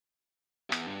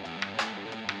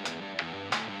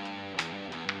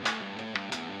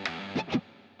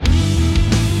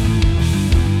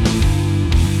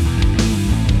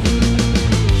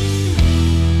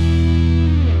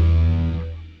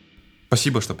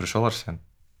Спасибо, что пришел, Арсен.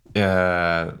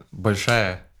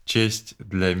 Большая честь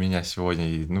для меня сегодня,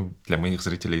 и для моих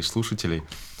зрителей и слушателей,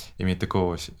 иметь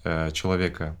такого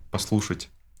человека, послушать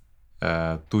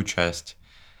ту часть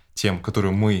тем,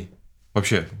 которую мы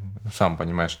вообще, сам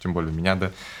понимаешь, тем более меня,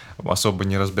 да, особо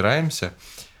не разбираемся.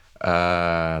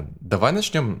 Давай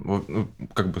начнем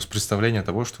как бы с представления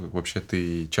того, что вообще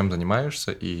ты чем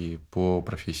занимаешься и по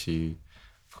профессии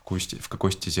в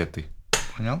какой стезе ты.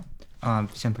 Понял.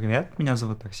 Всем привет, меня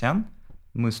зовут Арсен.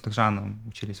 Мы с Туржаном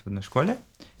учились в одной школе,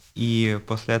 и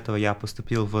после этого я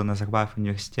поступил в Назарбаев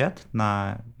университет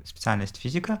на специальность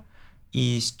физика,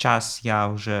 и сейчас я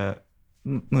уже,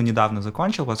 недавно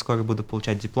закончил, вот скоро буду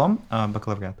получать диплом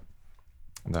бакалавриат.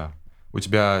 Да. У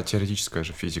тебя теоретическая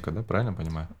же физика, да, правильно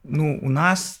понимаю? У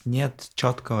нас нет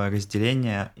четкого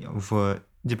разделения в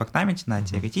департаменте на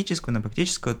теоретическую, на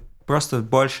практическую. Просто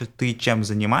больше ты чем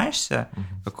занимаешься,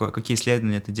 какие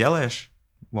исследования ты делаешь,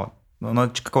 вот. Но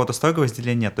какого-то строгого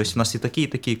разделения нет. То есть у нас и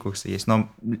такие курсы есть.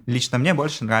 Но лично мне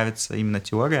больше нравится именно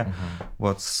теория.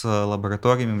 Вот с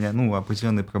лабораториями у меня,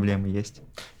 определенные проблемы есть.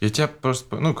 Я тебя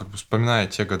просто, как бы вспоминая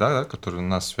те года, да, которые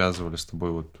нас связывали с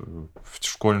тобой вот в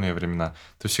школьные времена,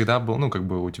 ты всегда был, как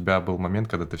бы у тебя был момент,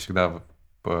 когда ты всегда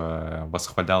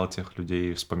восхвалял тех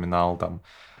людей, вспоминал там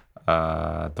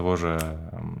того же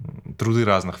труды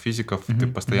разных физиков, ты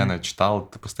постоянно читал,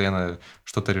 ты постоянно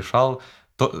что-то решал,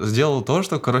 сделал то,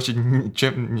 что, короче,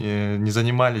 чем не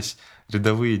занимались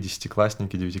рядовые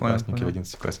десятиклассники, девятиклассники,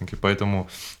 одиннадцатиклассники. Поэтому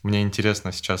мне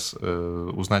интересно сейчас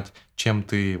узнать, чем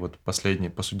ты вот последний,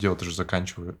 по сути дела, ты же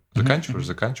заканчивал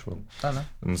Да.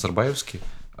 Назарбаевский.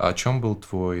 О чем был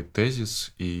твой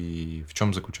тезис и в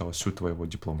чем заключалась суть твоего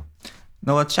диплома?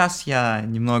 Вот сейчас я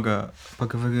немного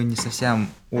поговорю не совсем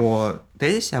о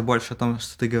тезисе, а больше о том,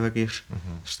 что ты говоришь,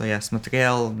 что я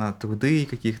смотрел на труды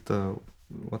каких-то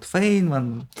вот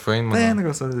Фейнман,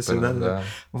 Пенроуз, да.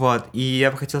 Вот, и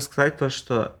я бы хотел сказать то,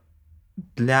 что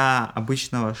для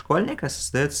обычного школьника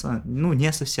создается,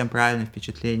 не совсем правильное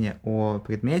впечатление о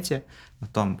предмете, о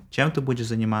том, чем ты будешь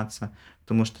заниматься,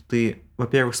 потому что ты,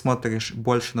 во-первых, смотришь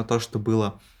больше на то, что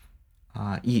было,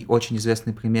 и очень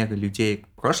известные примеры людей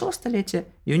прошлого столетия,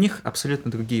 и у них абсолютно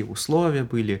другие условия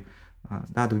были,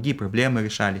 да, другие проблемы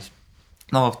решались.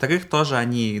 Но, во-вторых, тоже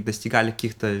они достигали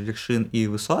каких-то вершин и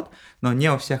высот, но не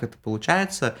у всех это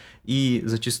получается, и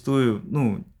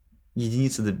зачастую,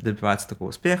 единицы добиваются такого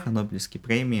успеха, Нобелевские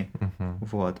премии,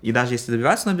 вот. И даже если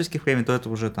добиваются Нобелевских премий, то это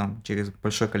уже там через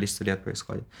большое количество лет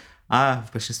происходит. А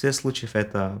в большинстве случаев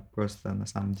это просто на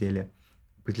самом деле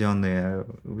определенные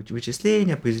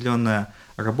вычисления, определенная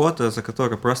работа, за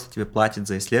которую просто тебе платят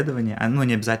за исследования,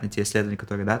 не обязательно те исследования,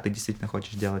 которые, да, ты действительно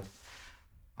хочешь делать.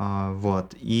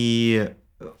 Вот. И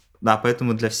да,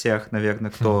 поэтому для всех, наверное,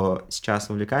 кто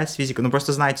сейчас увлекается физикой,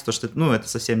 просто знайте то, что это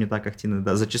совсем не так активно.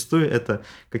 Да. Зачастую это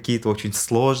какие-то очень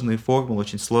сложные формулы,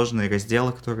 очень сложные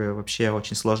разделы, которые вообще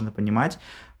очень сложно понимать.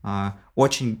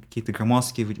 Очень какие-то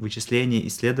громоздкие вычисления,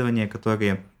 исследования,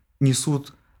 которые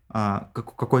несут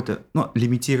какое-то,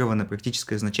 лимитированное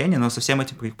практическое значение, но со всем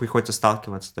этим приходится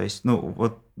сталкиваться. То есть,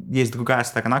 вот есть другая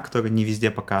сторона, которую не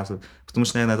везде показывают, потому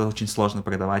что, наверное, это очень сложно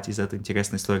продавать, из этой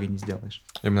интересной истории не сделаешь.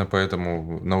 Именно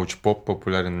поэтому научпоп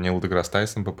популярен, Нил деграсс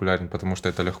Тайсон популярен, потому что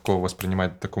это легко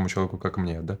воспринимать такому человеку, как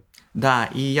мне, да? Да,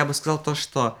 и я бы сказал то,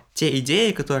 что те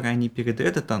идеи, которые они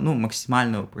передают, это,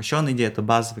 максимально упрощенные идеи, это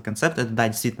базовый концепт, это, да,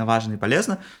 действительно важно и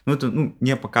полезно, но это,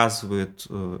 не показывает,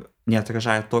 не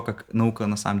отражает то, как наука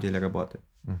на самом деле работает.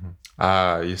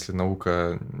 А если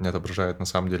наука не отображает на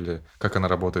самом деле, как она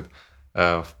работает,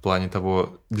 в плане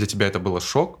того, для тебя это было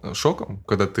шоком,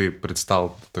 когда ты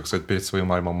предстал, так сказать, перед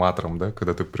своим альма-матером, да,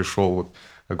 когда ты пришел, вот,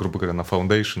 грубо говоря, на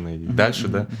фаундейшн и дальше,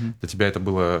 да, для тебя это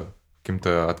было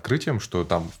каким-то открытием, что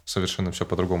там совершенно все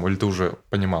по-другому, или ты уже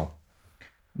понимал?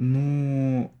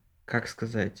 Как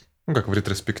сказать? Как в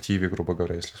ретроспективе, грубо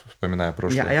говоря, если вспоминая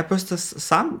прошлое. Я просто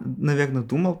сам, наверное,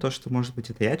 думал то, что, может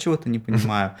быть, это я чего-то не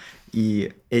понимаю.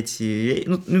 И эти...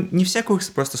 не все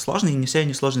курсы просто сложные, и не все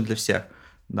они сложные для всех.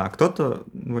 Да, кто-то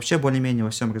вообще более-менее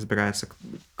во всем разбирается.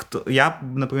 Я,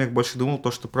 например, больше думал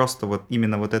то, что просто вот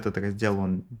именно вот этот раздел,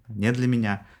 он не для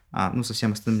меня, со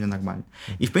всем остальным мне нормально.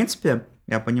 И, в принципе,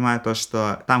 я понимаю то,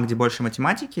 что там, где больше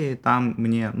математики, там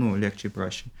мне, легче и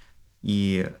проще.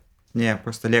 И мне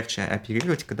просто легче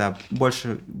оперировать, когда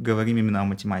больше говорим именно о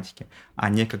математике, а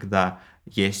не когда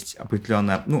есть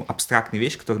определенная, абстрактная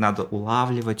вещь, которую надо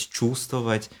улавливать,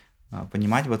 чувствовать,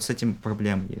 понимать. Вот с этим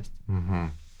проблем есть.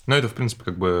 Это, в принципе,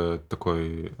 как бы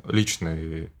такой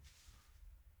личная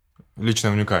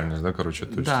уникальность, да, короче.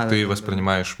 То есть ты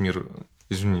воспринимаешь мир,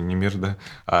 извини, не мир, да,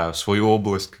 а свою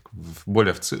область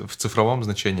более в цифровом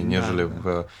значении, нежели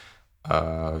в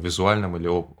визуальном или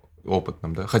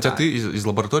опытным, да? Хотя ты из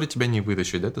лаборатории тебя не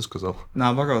вытащить, да, ты сказал?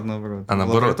 Наоборот. А В наоборот?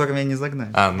 лабораторию меня не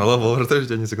загнать. На лабораторию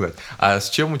тебя не загнать. А с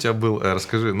чем у тебя был,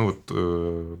 расскажи, ну вот,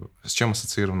 с чем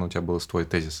ассоциирован у тебя был твой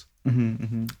тезис?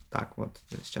 Так, вот,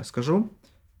 сейчас скажу.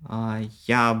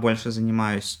 Я больше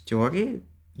занимаюсь теорией,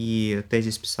 и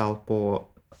тезис писал по...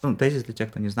 Ну, тезис, для тех,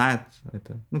 кто не знает,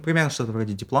 это, примерно что-то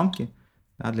вроде дипломки,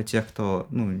 да, для тех, кто,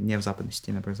 не в западной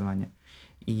системе образования.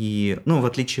 И, в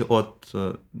отличие от,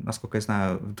 насколько я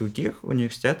знаю, в других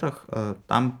университетах,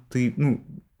 там ты,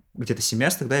 где-то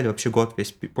семестр, да, или вообще год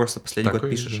весь, просто последний год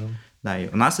пишешь. Да. Да, и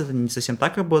у нас это не совсем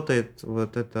так работает.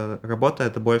 Вот эта работа,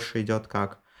 это больше идет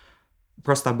как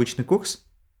просто обычный курс,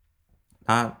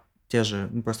 да, те же,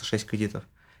 просто 6 кредитов.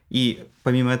 И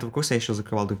помимо этого курса я еще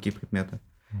закрывал другие предметы.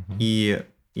 И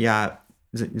я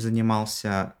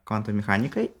занимался квантовой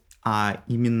механикой, а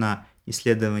именно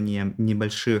исследованием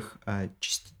небольших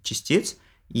частиц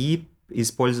и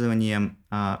использованием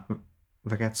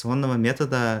вариационного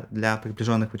метода для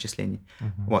приближенных вычислений.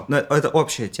 Вот. Но это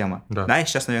общая тема. Да, я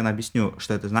сейчас, наверное, объясню,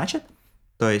 что это значит.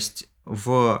 То есть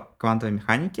в квантовой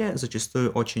механике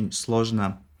зачастую очень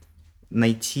сложно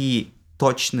найти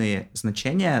точные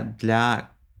значения для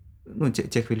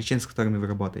тех величин, с которыми вы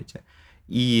работаете.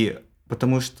 И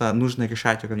потому что нужно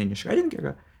решать уравнение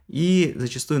Шрёдингера и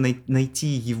зачастую найти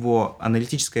его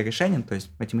аналитическое решение, то есть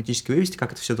математически вывести,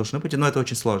 как это все должно быть, но это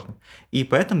очень сложно. И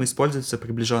поэтому используются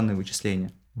приближенные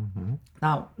вычисления.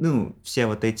 Все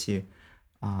вот эти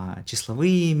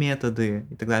числовые методы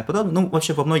и так далее, подобное.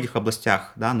 Вообще во многих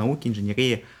областях, да, науки,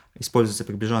 инженерии используются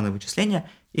приближенные вычисления,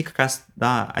 и как раз,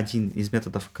 да, один из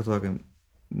методов, которым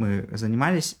мы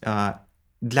занимались,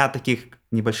 для таких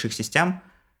небольших систем,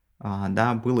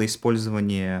 да, было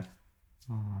использование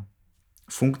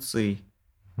функций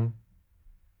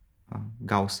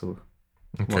гауссовых.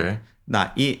 Okay. Вот.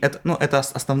 Да, и это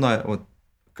основной, вот,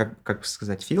 как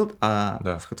сказать, field,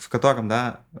 в котором,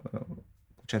 да,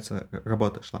 получается,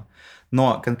 работа шла.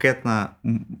 Но конкретно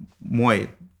мой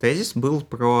тезис был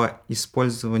про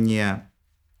использование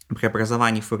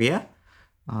преобразований Фурье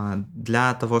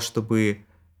для того, чтобы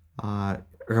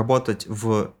работать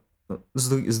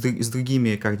с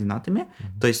другими координатами,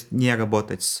 то есть не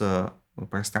работать с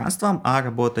пространством, а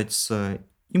работать с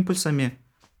импульсами,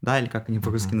 да, или как они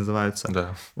по-русски называются.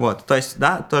 Да. Вот, то есть,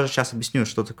 да, тоже сейчас объясню,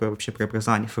 что такое вообще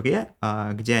преобразование Фурье,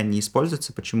 где они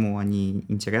используются, почему они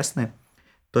интересны.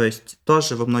 То есть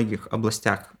тоже во многих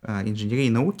областях инженерии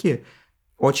и науки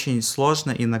очень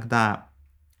сложно иногда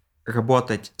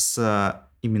работать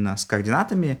именно с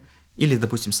координатами или,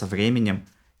 допустим, со временем.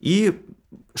 И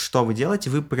что вы делаете?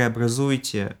 Вы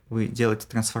вы делаете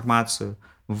трансформацию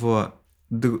в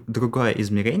другое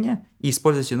измерение и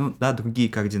используете, другие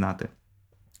координаты.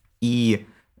 И,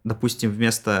 допустим,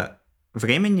 вместо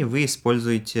времени вы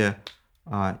используете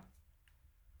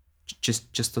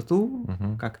частоту,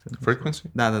 как это? Frequency?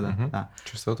 Да.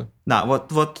 Частоты. Да,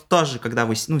 вот тоже, когда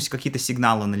вы какие-то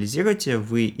сигналы анализируете,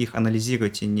 вы их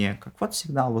анализируете не как вот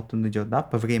сигнал, вот он идет, да,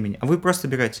 по времени, а вы просто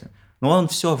берете. Но он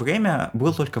все время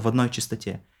был только в одной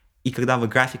частоте. И когда вы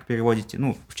график переводите,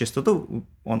 в частоту,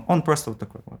 он просто вот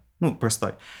такой вот,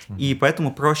 простой. И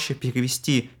поэтому проще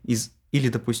перевести или,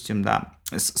 допустим, да,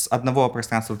 с одного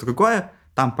пространства в другое,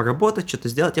 там поработать, что-то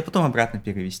сделать, а потом обратно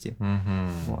перевести.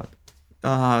 Вот.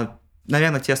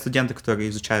 Наверное, те студенты, которые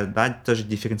изучают, да, тоже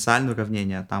дифференциальные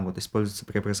уравнения, там вот используется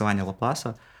преобразование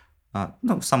Лапласа,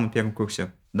 в самом первом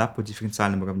курсе, да, по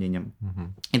дифференциальным уравнениям.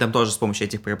 И там тоже с помощью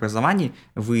этих преобразований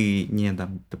вы не,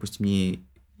 допустим, не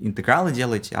интегралы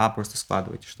делаете, а просто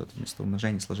складываете что-то вместо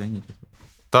умножения, сложения.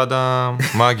 Та-дам!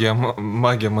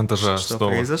 Магия монтажа. Что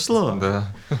произошло?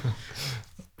 Да.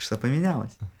 Что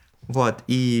поменялось? Вот,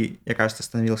 и я, кажется,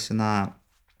 остановился на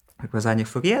преобразованиях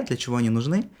Фурье, для чего они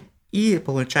нужны. И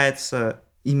получается,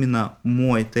 именно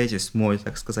мой тезис, мой,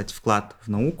 так сказать, вклад в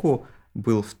науку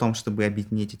был в том, чтобы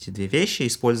объединить эти две вещи: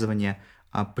 использование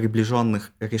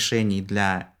приближенных решений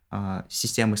для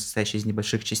системы, состоящей из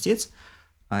небольших частиц,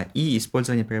 и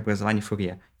использование преобразований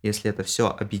Фурье. Если это все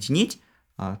объединить,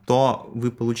 то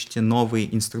вы получите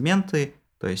новые инструменты,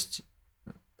 то есть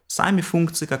сами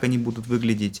функции, как они будут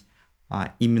выглядеть,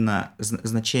 именно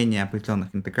значения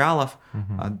определенных интегралов,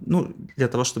 для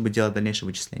того, чтобы делать дальнейшие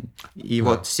вычисления. И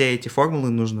вот все эти формулы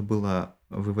нужно было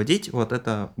выводить, вот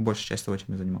это большая часть того, чем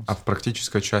я занимался. А в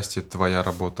практической части твоя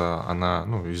работа, она,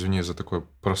 извини за такой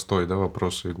простой, да,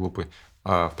 вопрос и глупый,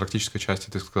 а в практической части,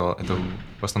 ты сказал, это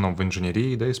в основном в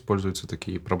инженерии, да, используются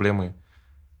такие проблемы?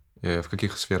 В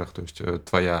каких сферах? То есть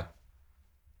твоя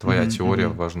теория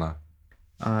важна?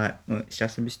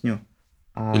 Сейчас объясню.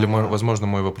 Или, возможно,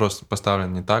 мой вопрос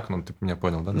поставлен не так, но ты меня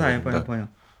понял, да? Да, я понял.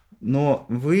 Но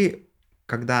вы,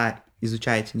 когда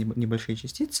изучаете небольшие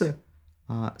частицы,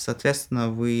 соответственно,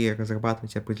 вы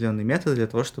разрабатываете определенные методы для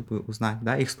того, чтобы узнать,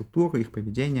 да, их структуру, их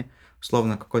поведение,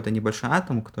 условно, какой-то небольшой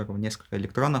атом, у которого несколько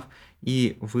электронов,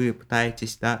 и вы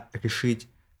пытаетесь, да, решить,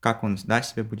 как он, да,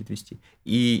 себя будет вести.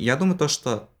 И я думаю, то,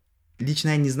 что лично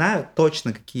я не знаю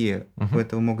точно, какие у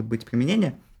этого могут быть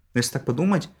применения, но если так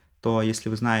подумать, то если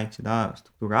вы знаете, да,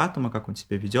 структуру атома, как он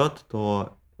себя ведет,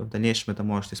 то в дальнейшем это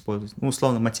можете использовать, ну,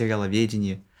 условно,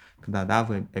 материаловедение, когда, да,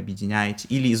 вы объединяете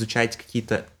или изучаете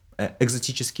какие-то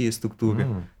экзотические структуры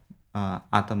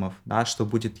атомов, да, что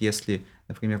будет, если,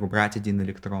 например, убрать один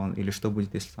электрон, или что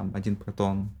будет, если там один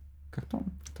протон,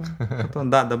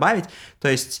 да, добавить. То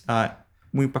есть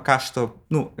мы пока что,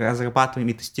 ну, разрабатываем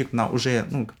и тестируем на уже,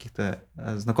 ну, каких-то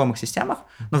знакомых системах,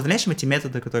 но в дальнейшем эти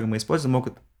методы, которые мы используем,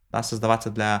 могут, да,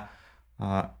 создаваться для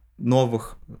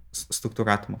новых структур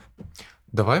атомов.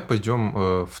 Давай пойдем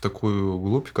в такую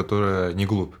глубь, которая не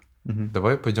глубь.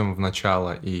 Давай пойдем в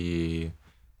начало, и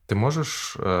ты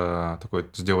можешь такой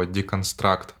сделать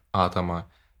деконстракт атома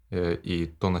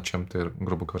и то, над чем ты,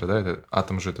 грубо говоря, да,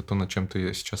 атом же это то, над чем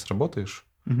ты сейчас работаешь.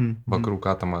 Вокруг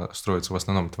атома строится в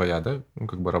основном твоя, да, ну,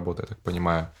 как бы работа, я так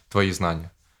понимаю, твои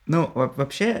знания. Ну,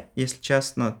 вообще, если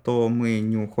честно, то мы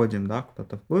не уходим, да,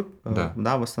 куда-то вглубь. Да.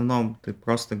 Да, в основном ты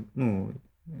просто, ну,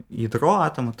 ядро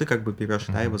атома, ты как бы берешь,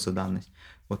 да, его за данность.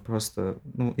 Вот просто,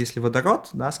 ну, если водород,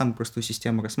 да, самую простую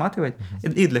систему рассматривать,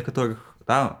 и для которых,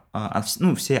 да,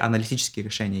 ну, все аналитические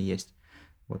решения есть.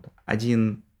 Вот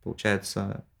один,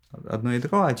 получается, одно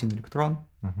ядро, один электрон,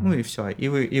 ну и все. И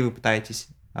вы пытаетесь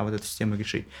вот эту систему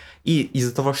решить. И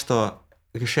из-за того, что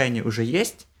решение уже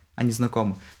есть, они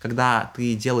знакомы. Когда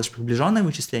ты делаешь приближенные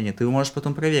вычисления, ты можешь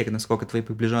потом проверить, насколько твои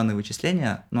приближенные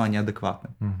вычисления, ну, они адекватны.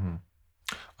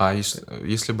 А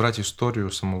если брать историю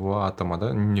самого атома,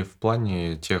 да, не в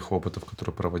плане тех опытов,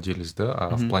 которые проводились, да,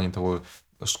 а в плане того,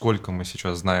 сколько мы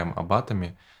сейчас знаем об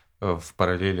атоме в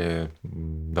параллели,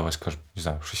 давай скажем, не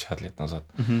знаю, 60 лет назад,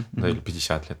 да, или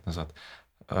 50 лет назад.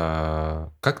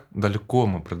 Как далеко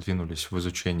мы продвинулись в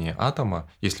изучении атома,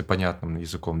 если понятным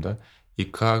языком, да,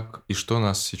 и что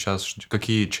нас сейчас ждет,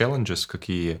 какие challenges,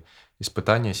 какие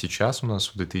испытания сейчас у нас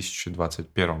в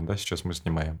 2021, да, сейчас мы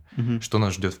снимаем, что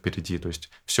нас ждет впереди, то есть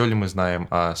все ли мы знаем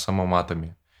о самом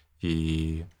атоме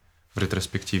и в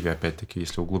ретроспективе, опять-таки,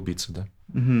 если углубиться, да?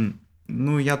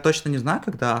 Ну, я точно не знаю,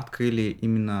 когда открыли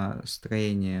именно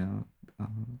строение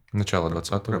Начало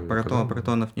 20-го века,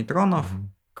 протонов, нейтронов,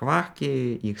 кварки,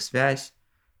 их связь.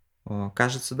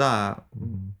 Кажется, да,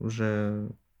 уже,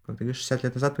 как ты говоришь, 60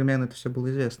 лет назад примерно это все было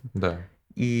известно. Да.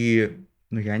 И,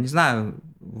 ну, я не знаю,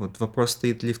 вот вопрос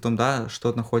стоит ли в том, да,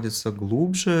 что находится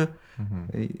глубже.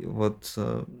 И вот,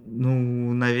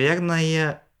 ну,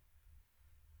 наверное,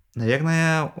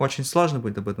 очень сложно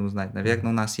будет об этом узнать.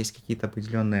 Наверное, у нас есть какие-то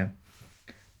определенные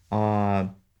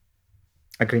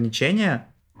ограничения,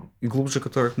 и глубже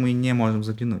которых мы не можем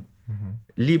заглянуть.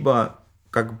 Либо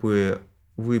как бы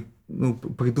вы, ну,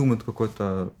 придумают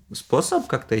какой-то способ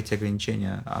как-то эти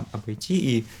ограничения обойти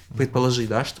и предположить,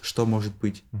 да, что может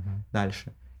быть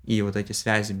дальше. И вот эти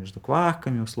связи между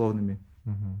кварками условными,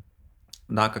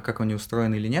 да, как они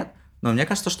устроены или нет. Но мне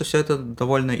кажется, что все это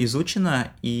довольно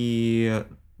изучено, и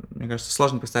мне кажется,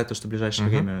 сложно представить то, что в ближайшее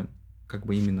время, как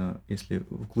бы именно, если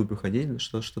вглубь уходить,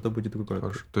 что-то будет другое.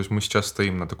 Хорошо. То есть мы сейчас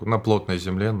стоим на плотной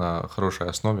земле, на хорошей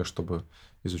основе, чтобы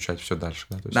изучать все дальше,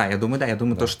 да? То есть... Да, я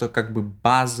думаю, то, что как бы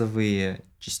базовые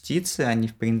частицы, они,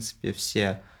 в принципе,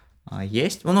 все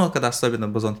есть. Ну, когда особенно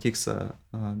бозон Хиггса,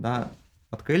 да,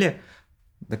 открыли,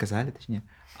 доказали, точнее,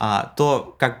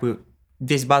 то как бы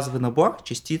весь базовый набор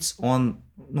частиц, он,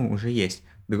 ну, уже есть.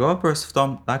 Другой вопрос в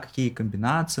том, да, какие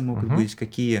комбинации могут быть,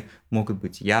 какие могут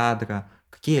быть ядра,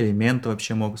 какие элементы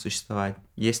вообще могут существовать.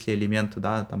 Есть ли элементы,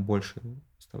 да, там больше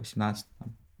 118,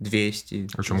 там, 200.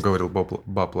 О чем говорил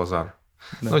Баб Лазар.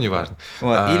 Да, ну, неважно.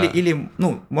 Вот. Или,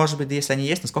 ну, может быть, если они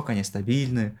есть, насколько они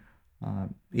стабильны,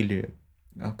 или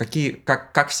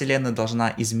как Вселенная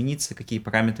должна измениться, какие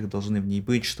параметры должны в ней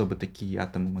быть, чтобы такие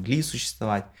атомы могли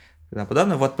существовать, и тому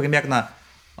подобное. Вот примерно,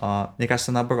 мне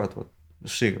кажется, наоборот, вот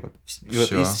шире. Вот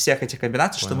из всех этих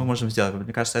комбинаций, что мы можем сделать?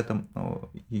 Мне кажется, это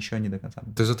еще не до конца.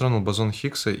 Ты затронул бозон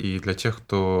Хиггса, и для тех,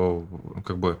 кто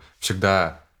как бы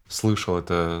всегда слышал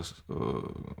это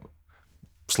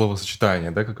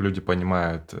словосочетание, да, как люди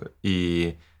понимают,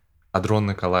 и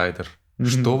адронный коллайдер.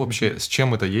 Что вообще, с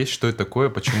чем это есть, что это такое,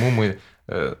 почему мы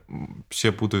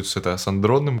все путают с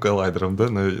андронным коллайдером, да,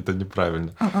 но это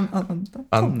неправильно.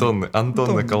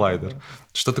 Антонный коллайдер. Да.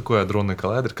 Что такое адронный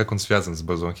коллайдер, как он связан с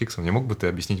бозоном Хиггса? Не мог бы ты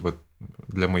объяснить вот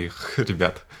для моих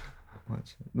ребят?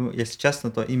 Ну, если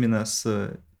честно, то именно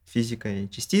с физикой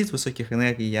частиц высоких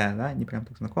энергий я, да, не прям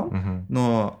так знаком,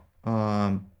 но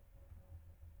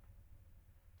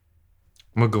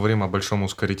Мы говорим о большом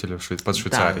ускорителе под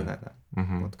Швейцарией. Да.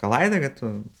 Мгм. Вот коллайдер —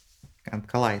 это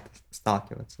коллайд,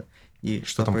 сталкиваться. И Что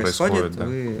что там происходит? происходит, да?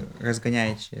 Вы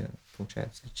разгоняете,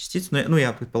 получается, частицы. Ну,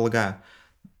 я предполагаю,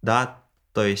 да,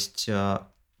 то есть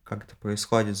как это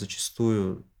происходит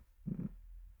зачастую,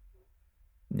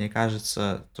 мне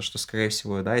кажется, то, что, скорее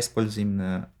всего, да, используя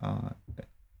именно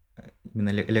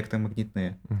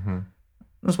электромагнитные, Мгм.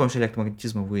 ну, с помощью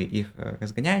электромагнетизма вы их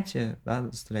разгоняете, да,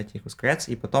 заставляете их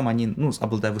ускоряться, и потом они, ну,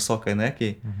 обладая высокой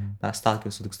энергией, Мгм. да,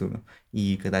 сталкиваются друг с другом.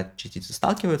 И когда частицы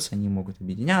сталкиваются, они могут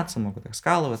объединяться, могут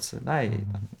раскалываться, да, и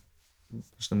Мгм. там,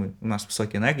 потому что у нас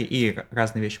высокие энергии, и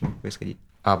разные вещи могут происходить.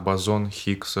 А бозон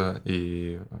Хиггса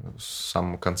и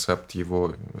сам концепт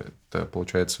его, это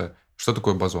получается... Что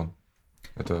такое бозон?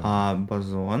 Это... А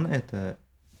бозон — это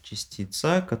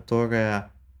частица,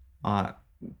 которая а,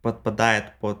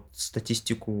 подпадает под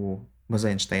статистику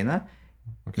Боза-Эйнштейна,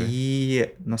 Окей.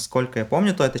 и, насколько я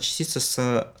помню, то это частица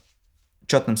с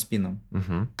четным спином.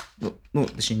 Мгм. Ну,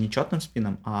 точнее, не четным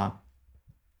спином, а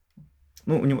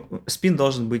ну, у него спин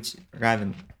должен быть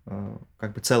равен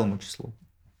как бы целому числу.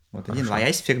 Вот один, два. Хорошо. А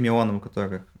есть фермионы, у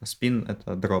которых спин —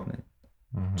 это дробные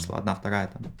Мгм. числа. Одна, вторая,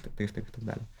 там, три, и так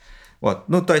далее. Вот.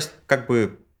 Ну, то есть, как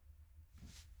бы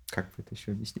это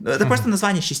еще объяснить? Ну, это просто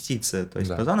название частицы. То есть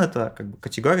Да. бозон — это как бы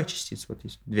категория частиц. Вот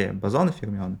есть две: бозоны,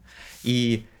 фермионы.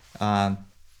 И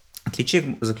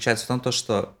отличие заключается в том, то,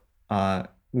 что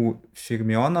у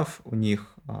фермионов, у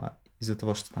них из-за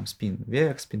того, что там спин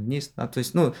вверх, спин вниз, да, то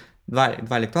есть, ну, два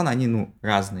электрона, они, ну,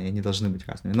 разные, они должны быть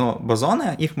разными. Но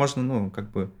бозоны, их можно, ну,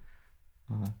 как бы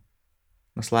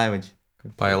наслаивать.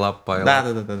 Pile up, pile Да.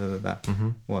 up.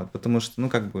 Мгм. Вот, потому что, ну,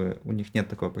 как бы у них нет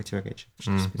такого противоречия,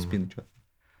 что спины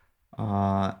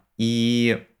четко.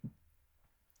 И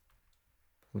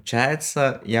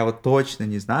получается, я вот точно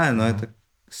не знаю, но Мгм. это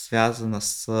связано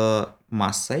с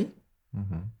массой.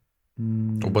 Мгм. У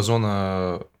М,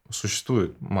 бозона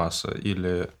существует масса,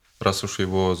 или раз уж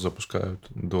его запускают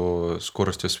до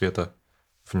скорости света,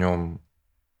 в нем...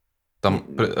 Там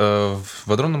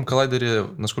в адронном коллайдере,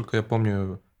 насколько я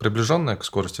помню, приближенная к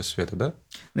скорости света, да?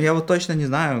 Ну, я вот точно не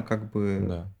знаю, как бы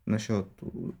Да. насчет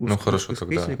Ну хорошо,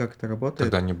 ускорителей, как это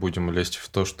работает. тогда не будем лезть в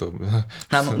то, что...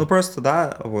 Ну просто,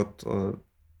 да, вот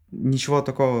ничего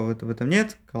такого в этом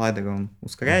нет. Коллайдер, он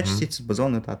ускоряет Мгм. частицы,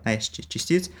 бозон — это одна из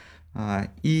частиц,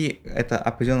 и это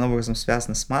определенным образом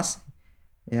связано с массой.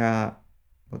 Я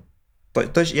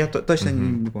вот точно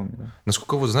Мгм. не помню, да.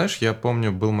 Насколько вот знаешь, я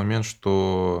помню, был момент,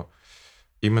 что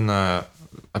именно,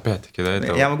 опять-таки, да,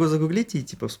 это... Я могу загуглить и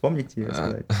типа вспомнить и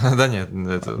рассказать. Да нет,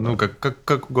 это, ну, Ладно.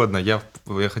 как угодно. Я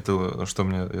хотел, что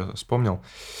мне я вспомнил.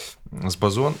 Не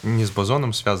с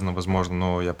бозоном связано, возможно,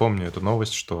 но я помню эту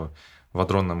новость, что в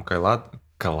адронном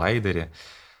коллайдере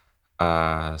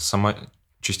сама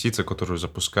частица, которую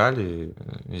запускали,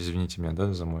 извините меня,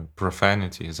 да, за мой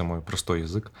profanity, за мой простой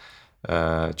язык,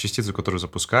 частицу, которую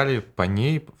запускали, по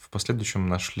ней в последующем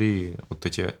нашли вот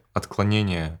эти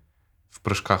отклонения в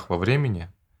прыжках во времени,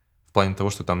 в плане того,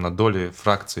 что там на доли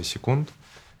фракции секунд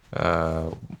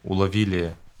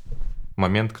уловили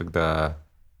момент, когда,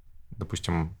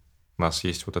 допустим, у нас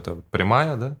есть вот эта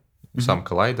прямая, да, сам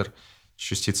коллайдер,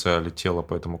 частица летела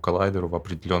по этому коллайдеру в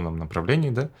определенном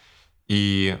направлении, да,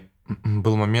 и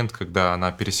был момент, когда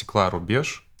она пересекла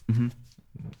рубеж, Мгм.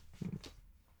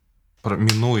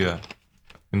 минуя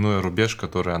рубеж,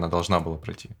 который она должна была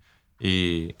пройти.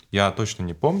 И я точно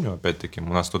не помню, опять-таки,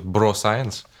 у нас тут Bro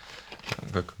Science,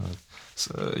 как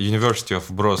University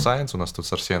of Bro Science у нас тут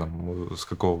с Арсеном, мы с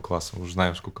какого класса, уже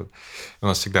знаем сколько. У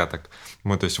нас всегда так,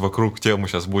 мы, то есть, вокруг темы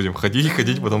сейчас будем ходить,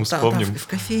 потом вспомним. В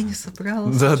кофейне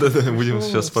собрался. Да, что-то будем пришёл,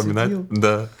 сейчас вспоминать, обсудил.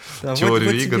 да, Да, вот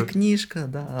теорию тебе игр. книжка,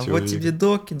 да, а вот Теорию тебе игр.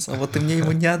 Докинс, а вот ты мне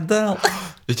его не отдал.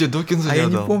 Я тебе Докинза А не я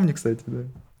не отдал. помню, кстати, да.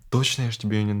 Точно я ж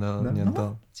тебе ее не Да, ну,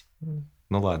 отдал.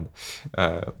 Ну ладно.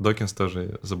 Докинс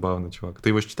тоже забавный чувак. Ты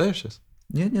его читаешь сейчас?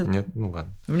 Нет. Нет? Ну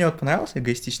ладно. Мне вот понравился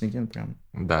эгоистичный ген прям.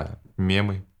 Да,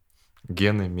 мемы,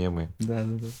 гены, мемы. Да.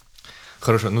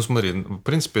 Хорошо, ну смотри, в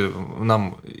принципе,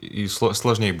 нам и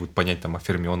сложнее будет понять там о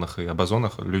фермионах и о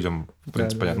бозонах людям, в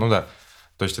принципе, Да. понятно. Ну да,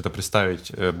 то есть это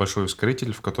представить большой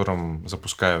ускоритель, в котором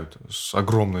запускают с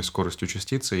огромной скоростью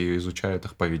частицы и изучают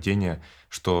их поведение,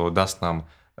 что даст нам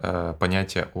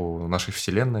понятие о нашей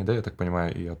Вселенной, да, я так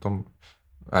понимаю, и о том,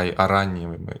 о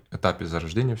раннем этапе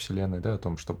зарождения Вселенной, да, о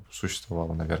том, что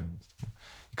существовало, наверное,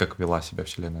 и как вела себя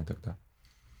Вселенная тогда.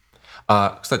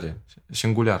 Кстати,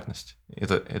 сингулярность.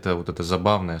 Это вот это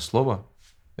забавное слово.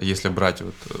 Если брать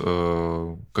вот,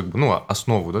 как бы, ну,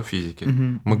 основу, да, физики,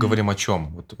 мы говорим о чем?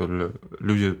 Вот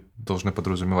люди должны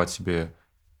подразумевать себе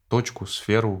точку,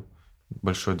 сферу,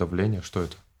 большое давление. Что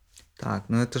это? Так,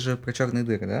 ну это же про черные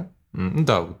дыры, да? Ну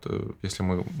да, вот если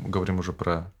мы говорим уже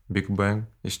про Big Bang,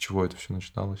 из чего это все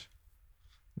начиналось.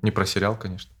 Не про сериал,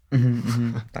 конечно.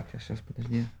 Так, сейчас,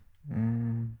 подожди.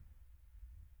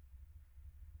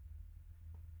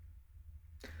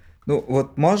 Ну,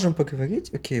 вот можем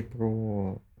поговорить, окей,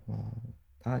 про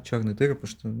черные дыры,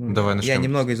 потому что Давай я начнем.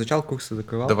 немного изучал, курсы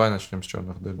закрывал. Давай начнем с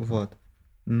черных дыр. Вот.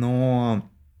 Но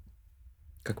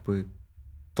как бы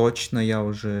точно я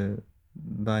уже,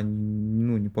 да,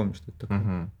 не помню, что это такое.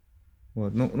 Мгм.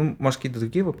 Вот. Ну, может, какие-то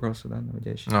другие вопросы, да,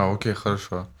 наводящие. Окей,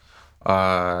 хорошо.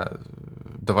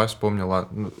 Давай вспомним,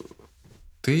 ладно.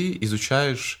 Ты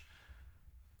изучаешь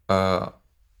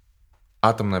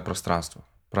атомное пространство,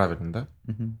 правильно, да?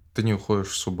 Мгм. Ты не уходишь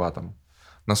в субатом.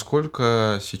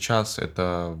 Насколько сейчас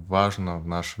это важно в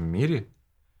нашем мире,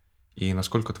 и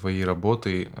насколько твои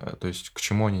работы, то есть к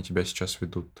чему они тебя сейчас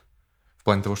ведут? В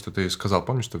плане того, что ты сказал,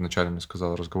 помнишь, ты вначале мне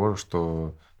сказал разговора,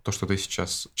 что то, что ты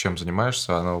сейчас чем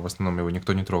занимаешься, оно в основном его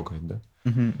никто не трогает, да?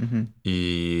 Мгм.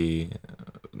 И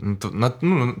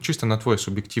чисто на твой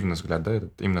субъективный взгляд, да, это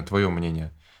именно твое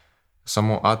мнение.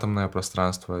 Само атомное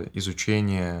пространство,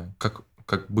 изучение, как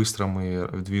быстро мы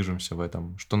движемся в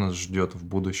этом, что нас ждет в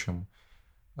будущем.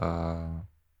 А,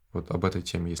 вот об этой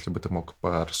теме, если бы ты мог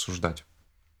порассуждать.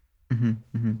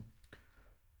 Мгм.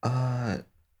 А,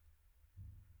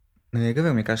 Ну, я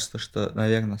говорю, мне кажется, что,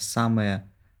 наверное,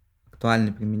 самое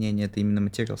актуальное применение — это именно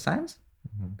material science,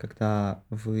 Мгм. когда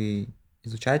вы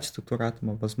изучаете структуру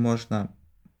атома, возможно,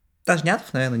 даже не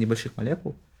атомов, наверное, небольших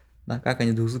молекул, да, как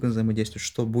они друг с другом взаимодействуют,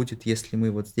 что будет, если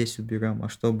мы вот здесь уберем, а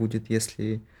что будет,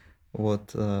 если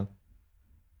вот,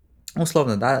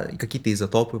 условно, да, и какие-то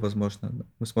изотопы, возможно,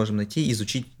 мы сможем найти,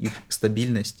 изучить их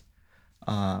стабильность,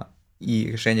 и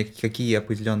решение, какие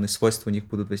определенные свойства у них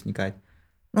будут возникать.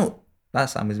 Ну, да,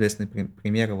 самый известный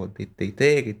пример вот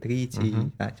дейтерий, тритий,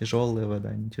 Мгм. да, тяжелая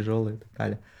вода, не тяжелая и так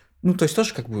далее. Ну, то есть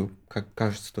тоже как бы, как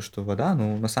кажется, то, что вода,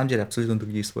 но на самом деле абсолютно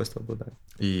другие свойства обладает.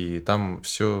 И там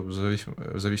все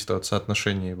зависит от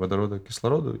соотношения водорода к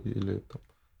кислороду или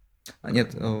там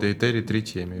Нет, дейтерий,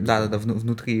 тритий, я имею в виду, да-да-да,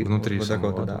 внутри внутри водорода,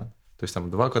 самого, да. да. То есть там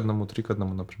 2 к 1, 3 к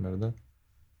 1, например, да?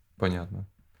 Понятно.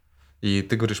 И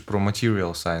ты говоришь про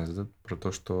material science, да? Про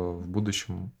то, что в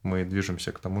будущем мы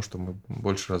движемся к тому, что мы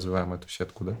больше развиваем эту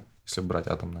сетку, да? Если брать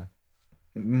атомное.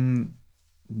 М,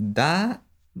 Да,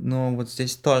 но вот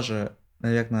здесь тоже,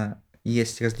 наверное,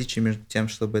 есть различие между тем,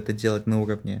 чтобы это делать на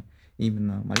уровне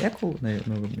именно молекул, на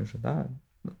уровне уже, да,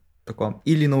 таком,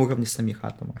 или на уровне самих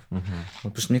атомов. Мгм.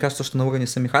 Вот, потому что мне кажется, что на уровне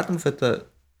самих атомов это,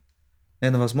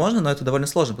 наверное, возможно, но это довольно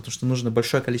сложно, потому что нужно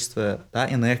большое количество,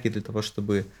 да, энергии для того,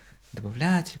 чтобы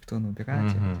добавлять электроны,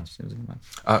 убирать, и вот Мгм. этим всем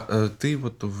заниматься. Ты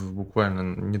вот буквально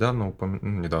недавно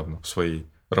недавно в своей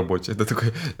работе, это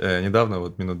такой, недавно,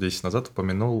 вот минут 10 назад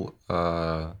упомянул,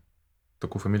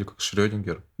 такую фамилию, как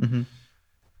Шрёдингер. Мгм.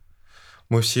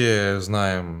 Мы все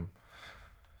знаем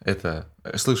это,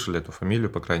 слышали эту фамилию,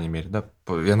 по крайней мере, да,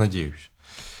 я надеюсь.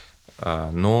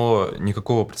 Но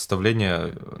никакого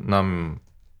представления нам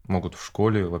могут в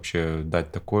школе вообще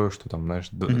дать такое, что там,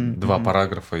 знаешь, Мгм. 2 Мгм.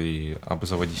 параграфа и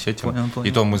обзаводись этим. Понял,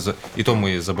 И понял. то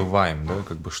мы забываем, да,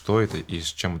 как бы, что это и с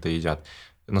чем это едят.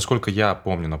 Насколько я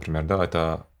помню, например, да,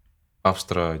 это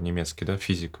австро-немецкий, да,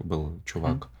 физик был Мгм.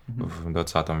 чувак Мгм. в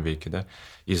 20 веке, да,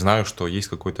 и знаю, что есть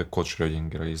какой-то код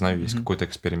Шрёдингера, и знаю, есть Мгм. какой-то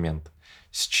эксперимент.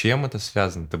 С чем это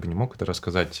связано? Ты бы не мог это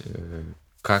рассказать,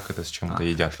 как это, с чем это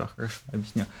едят? Хорошо,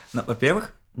 объясню. Ну,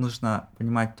 во-первых, нужно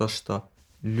понимать то, что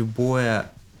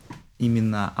любое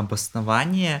именно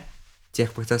обоснование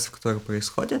тех процессов, которые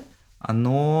происходят,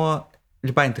 оно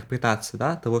любая интерпретация,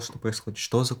 да, того, что происходит,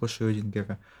 что за код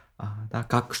Шрёдингера, да,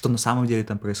 что на самом деле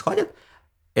там происходит,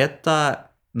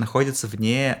 это находится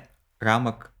вне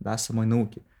рамок, да, самой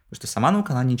науки. Потому что сама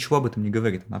наука, она ничего об этом не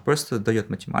говорит. Она просто дает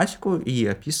математику и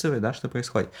описывает, да, что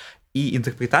происходит. И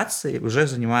интерпретацией уже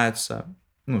занимаются,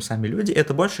 ну, сами люди.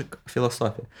 Это больше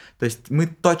философия. То есть мы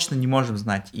точно не можем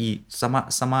знать. И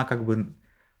сама как бы,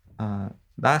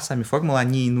 да, сами формулы,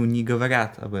 они, ну, не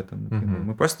говорят об этом напрямую. Мгм.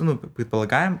 Мы просто, ну,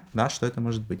 предполагаем, да, что это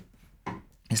может быть.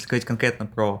 Если говорить конкретно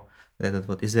про этот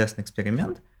вот известный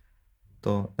эксперимент,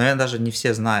 то, наверное, даже не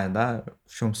все знают, да,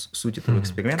 в чем суть этого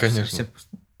эксперимента. Конечно.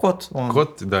 Кот, он,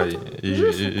 Код, да, кот и он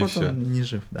жив, и кот всё. он не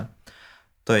жив, да.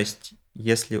 То есть,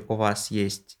 если у вас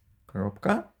есть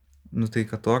коробка, внутри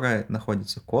которой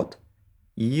находится код,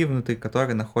 и внутри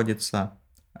которой находится,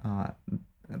 а,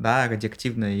 да,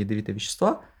 радиоактивное ядовитое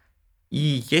вещество,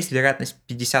 и есть вероятность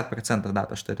 50%, да,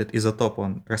 то, что этот изотоп,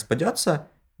 он распадется,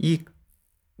 и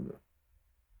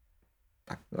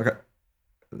так,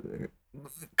 э,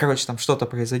 короче, там что-то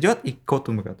произойдет, и кот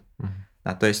умрет. Мгм.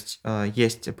 Да, то есть,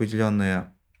 есть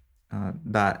определенные,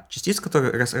 да, частиц,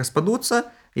 которые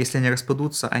распадутся. Если они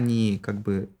распадутся, они как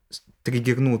бы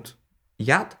триггернут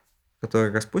яд,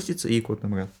 который распустится, и кот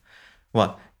умрет.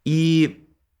 Вот. И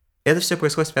это все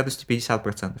происходит с вероятностью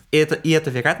 50%. И эта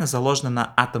вероятность заложена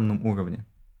на атомном уровне.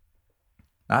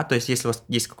 Да? То есть, если у вас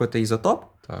есть какой-то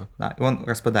изотоп, да, и он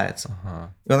распадается.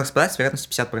 И он распадается с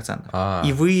вероятностью 50%.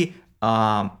 И вы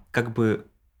как бы...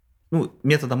 Ну,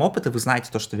 методом опыта вы знаете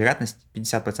то, что вероятность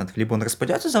 50%. Либо он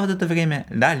распадется за вот это время,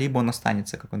 да, либо он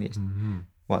останется, как он есть.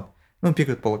 Вот. Ну,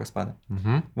 период полураспада.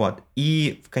 Вот.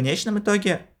 И в конечном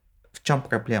итоге в чем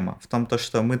проблема? В том, то,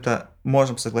 что мы-то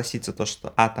можем согласиться, то,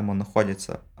 что атом, он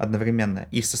находится одновременно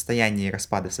и в состоянии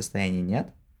распада, и в состоянии нет.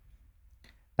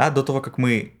 Да, до того, как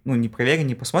мы, не проверим,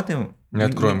 не посмотрим. Не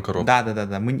откроем коробку.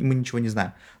 Да, мы ничего не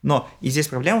знаем. Но и здесь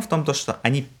проблема в том, то, что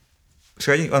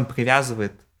Шрёдингер, он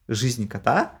привязывает жизнь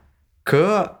кота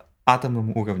к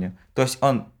атомному уровню. То есть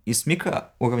он из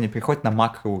микроуровня переходит на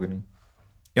макроуровень.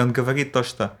 И он говорит то,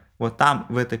 что вот там,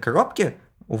 в этой коробке,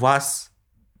 у вас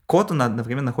кот, он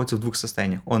одновременно находится в двух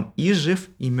состояниях. Он и жив,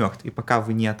 и мертв. И пока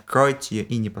вы не откроете ее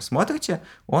и не посмотрите,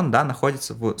 он, да,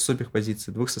 находится в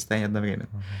суперпозиции двух состояний одновременно.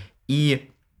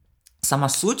 И сама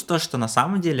суть то, что на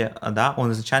самом деле, да,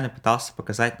 он изначально пытался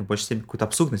показать, больше всего какую-то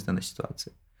абсурдность данной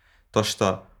ситуации. То,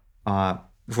 что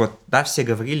вот, да, все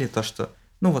говорили то, что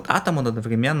атом, он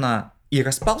одновременно и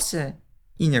распался,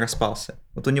 и не распался.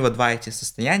 Вот у него два эти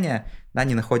состояния, да,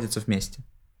 не находятся вместе.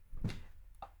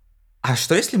 А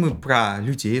что если мы про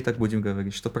людей так будем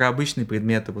говорить, что про обычные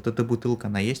предметы, вот эта бутылка,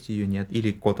 она есть, ее нет,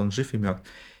 или кот, он жив и мертв.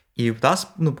 И пытался,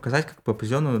 показать как бы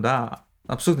определенную, да,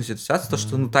 абсурдность этой ситуации, то,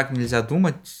 что, так нельзя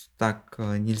думать, так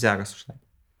нельзя рассуждать.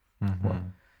 Вот.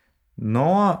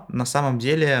 Но на самом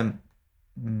деле,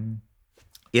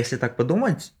 если так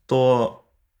подумать, то,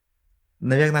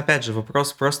 наверное, опять же,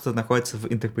 вопрос просто находится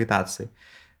в интерпретации.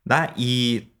 Да,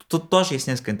 и тут тоже есть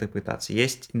несколько интерпретаций.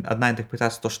 Есть одна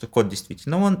интерпретация, то, что кот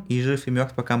действительно он и жив, и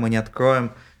мертв, пока мы не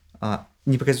откроем,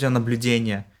 не произведем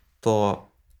наблюдение,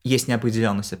 то есть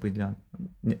неопределенность, определенная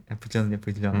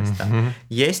неопределенность, да.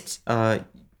 Есть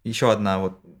еще одна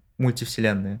вот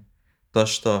мультивселенная. То,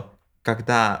 что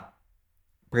когда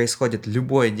происходит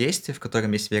любое действие, в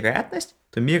котором есть вероятность,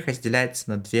 то мир разделяется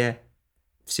на две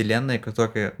вселенные,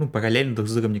 которые, параллельно друг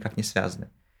с другом никак не связаны.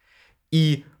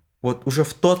 И вот уже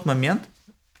в тот момент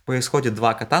происходит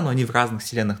два кота, но они в разных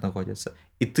вселенных находятся.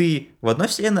 И ты в одной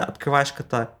вселенной открываешь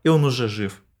кота, и он уже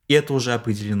жив. И это уже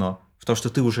определено, в том, что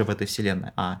ты уже в этой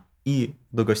вселенной А. И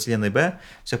в другой вселенной Б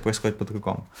все происходит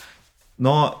по-другому.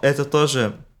 Но это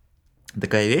тоже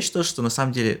такая вещь, то, что на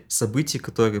самом деле событий,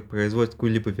 которые производят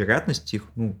какую-либо вероятность, их,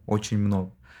 очень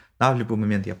много. Да, в любой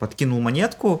момент я подкинул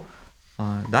монетку,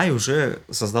 да, и уже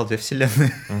создал две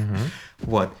вселенные.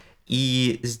 Вот.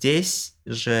 И здесь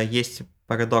же есть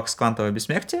парадокс квантового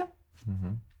бессмертия.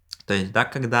 То есть, да,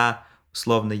 когда,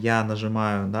 условно, я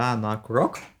нажимаю, да, на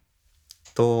курок,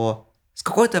 то с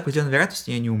какой-то определенной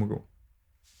вероятностью я не умру.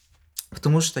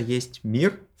 Потому что есть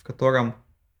мир, в котором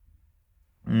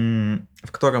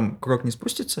курок не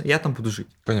спустится, и я там буду жить.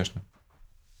 Конечно.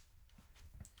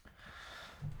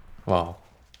 Вау.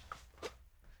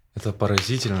 Это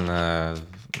поразительно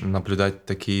наблюдать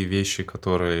такие вещи,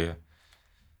 которые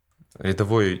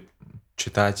рядовой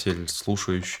читатель,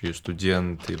 слушающий,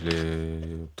 студент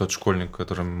или тот школьник,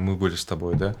 которым мы были с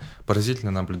тобой, да,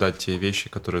 поразительно наблюдать те вещи,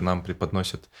 которые нам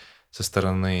преподносят со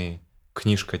стороны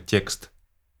книжка, текст,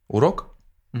 урок.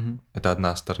 Это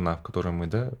одна сторона, в которой мы,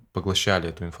 да, поглощали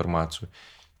эту информацию.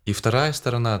 И вторая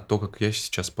сторона, то, как я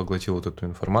сейчас поглотил вот эту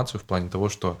информацию в плане того,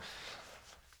 что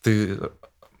ты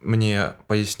мне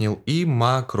пояснил и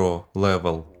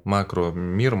макро-левел,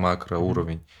 макро-мир,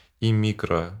 макро-уровень, и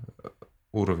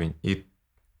микро-уровень. И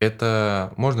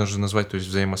это можно же назвать, то есть,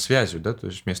 взаимосвязью, да, то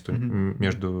есть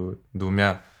между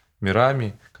двумя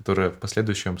мирами, которые в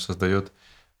последующем создает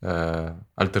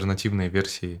альтернативные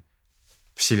версии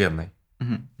Вселенной.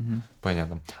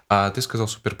 Понятно. А ты сказал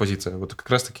суперпозиция. Вот как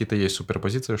раз-таки это и есть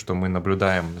суперпозиция, что мы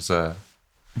наблюдаем за...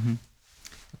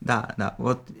 Да.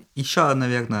 Вот еще,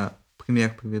 наверное,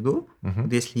 пример приведу.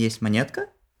 Вот если есть монетка,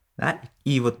 да,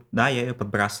 и вот, да, я ее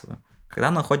подбрасываю. Когда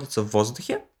она находится в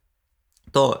воздухе,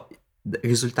 то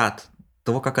результат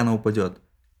того, как она упадет,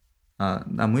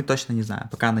 мы точно не знаем.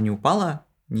 Пока она не упала,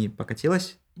 не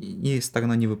покатилась и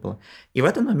стороной не выпала. И в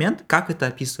этот момент как это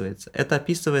описывается? Это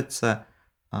описывается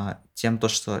тем, то,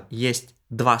 что есть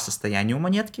два состояния у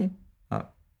монетки.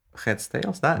 Heads,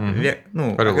 tails, да?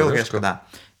 Орел, решка, да.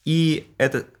 И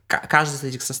это, каждое из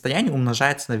этих состояний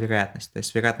умножается на вероятность. То есть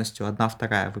с вероятностью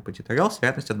 1/2 выпадет орел, с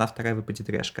вероятностью 1/2 выпадет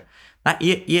решка. Да? И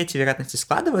эти вероятности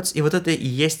складываются, и вот это и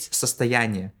есть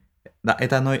состояние. Да,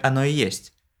 это оно и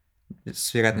есть.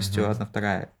 с вероятностью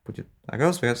 1/2 будет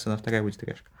орел, с вероятностью 1/2 будет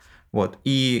решка. Вот.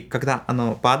 И когда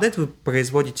оно падает, вы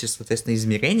производите, соответственно,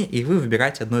 измерение, и вы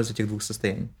выбираете одно из этих двух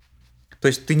состояний. То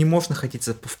есть ты не можешь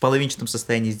находиться в половинчатом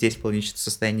состоянии здесь, в половинчатом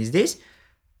состоянии здесь.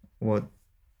 Вот.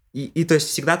 И то есть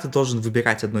всегда ты должен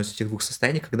выбирать одно из этих двух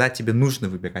состояний, когда тебе нужно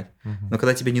выбирать. Но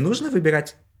когда тебе не нужно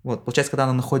выбирать, вот, получается, когда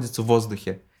оно находится в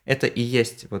воздухе, это и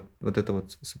есть вот эта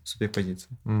вот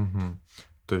суперпозиция.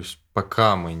 То есть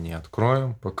пока мы не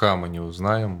откроем, пока мы не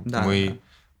узнаем, Да, мы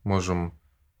можем...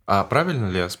 А правильно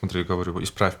ли я, смотри, говорю,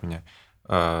 исправь меня,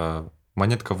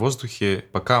 монетка в воздухе,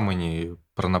 пока мы не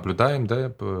пронаблюдаем,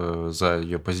 да, за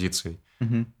ее позицией,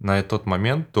 на тот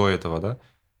момент, до этого, да,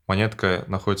 монетка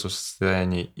находится в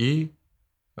состоянии и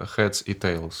heads, и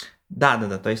tails. Да.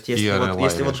 То есть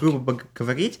если вот грубо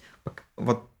говорить,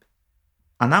 вот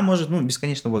она может,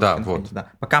 бесконечно в воздухе находиться.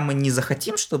 Да. Пока мы не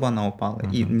захотим, чтобы она упала,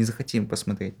 и не захотим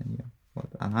посмотреть на нее,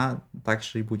 вот, она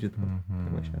также и будет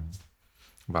вращаться.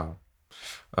 Вау.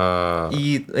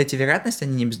 И эти вероятности,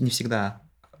 они не всегда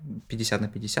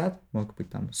 50/50, могут быть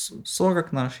там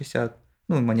 40/60.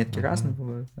 Монетки разные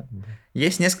бывают. Да.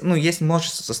 Есть есть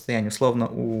множество состояний. Условно,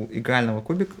 у игрального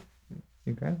кубика...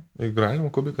 Игрального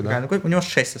кубика, да. У него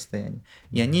 6 состояний.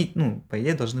 И они, по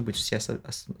идее, должны быть все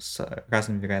с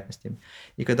разными вероятностями.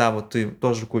 И когда вот ты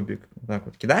тоже кубик вот так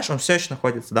вот кидаешь, он все еще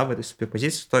находится, да, в этой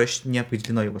суперпозиции, то есть не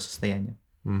определено его состояние.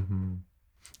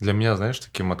 Для меня, знаешь,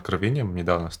 таким откровением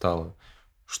недавно стало,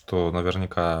 что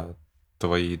наверняка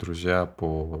твои друзья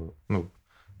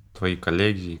твои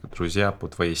коллеги, друзья по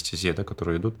твоей стезе, да,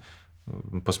 которые идут,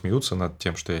 посмеются над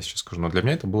тем, что я сейчас скажу. Но для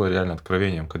меня это было реально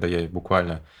откровением, когда я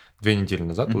буквально 2 недели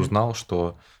назад узнал,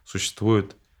 что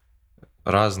существуют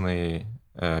разные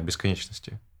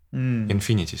бесконечности.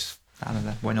 Infinities.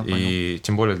 Да, понял. И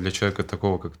тем более для человека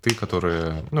такого, как ты,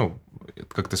 который,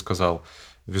 как ты сказал,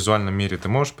 в визуальном мире ты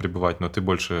можешь пребывать, но ты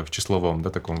больше в числовом, да,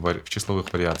 таком, в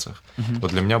числовых вариациях.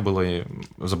 Вот для меня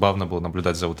забавно было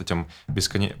наблюдать за вот этим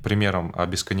примером о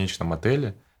бесконечном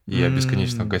отеле и о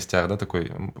бесконечных гостях, да,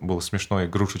 такой был смешной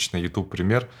игрушечный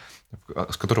YouTube-пример,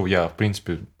 с которого я, в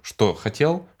принципе, что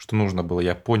хотел, что нужно было,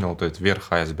 я понял, то есть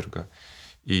верх айсберга.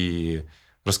 И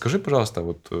расскажи, пожалуйста,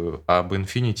 вот об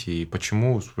Infinity и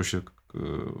почему вообще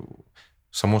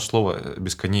само слово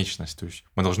бесконечность. То есть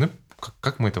мы должны,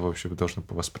 как мы это вообще должны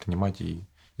воспринимать, и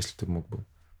если ты мог бы.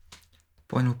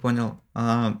 Понял.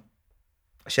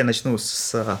 Вообще начну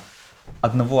с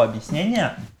одного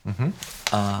объяснения.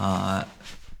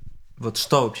 Вот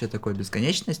что вообще такое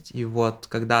бесконечность? И вот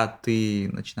когда ты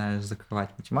начинаешь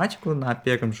закрывать математику на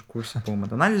первом же курсе по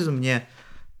мат-анализу, мне,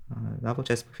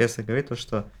 получается, профессор говорит то,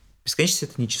 что бесконечность —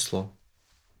 это не число.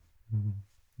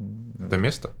 Это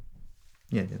место?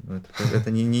 Нет, это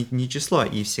не число.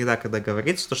 И всегда, когда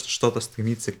говорится, что что-то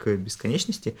стремится к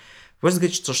бесконечности, просто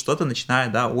говорит, что что-то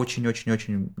начинает,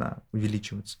 очень-очень-очень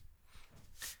увеличиваться.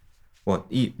 Вот.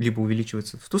 И либо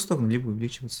увеличивается в ту сторону, либо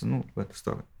увеличивается, в эту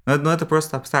сторону. Но это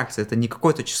просто абстракция. Это не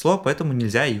какое-то число, поэтому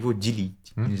нельзя его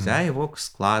делить. Нельзя его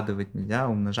складывать, нельзя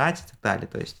умножать и так далее.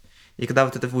 То есть, и когда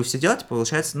вот это вы все делаете,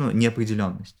 получается,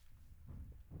 неопределенность.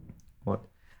 Вот.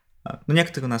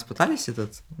 Некоторые у нас пытались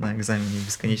на экзамене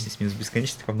бесконечность минус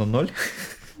бесконечность равно 0.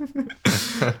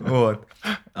 Вот.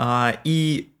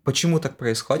 И почему так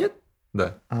происходит?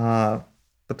 Да.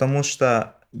 Потому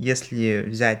что если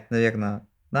взять, наверное,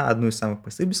 одну из самых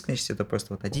простых бесконечностей, это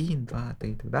просто 1, 2,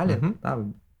 3 и так далее.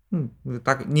 Вы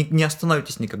так не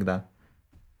остановитесь никогда.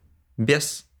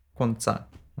 Без конца.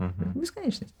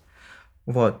 Бесконечность.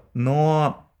 Вот.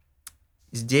 Но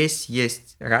здесь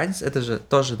есть разница. Это же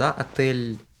тоже,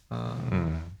 отель... Я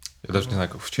даже не знаю,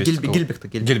 как в честь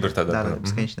Гильберта, да,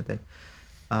 бесконечный отель.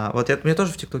 Вот мне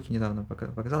тоже в ТикТоке недавно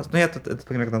показалось. Но я этот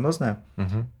пример давно знаю.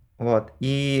 Вот.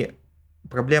 И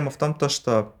проблема в том,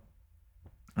 что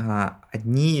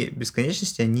одни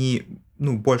бесконечности, они,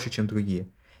 больше, чем другие.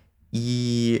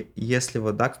 И если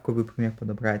какой бы пример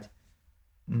подобрать?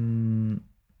 В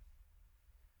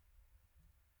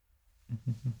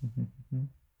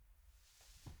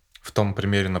том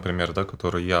примере, например,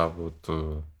 который я в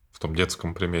том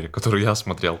детском примере, который я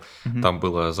смотрел, там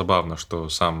было забавно, что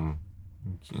сам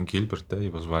Гильберт, да,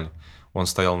 его звали, он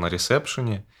стоял на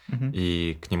ресепшене,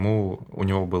 и у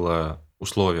него было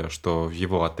условие, что в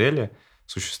его отеле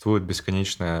существует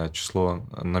бесконечное число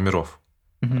номеров,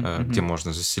 где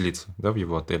можно заселиться, да, в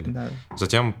его отеле. Да.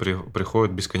 Затем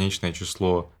приходит бесконечное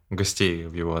число гостей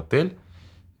в его отель,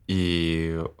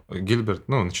 и Гильберт,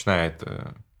 начинает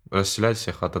расселять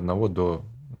всех от 1 до...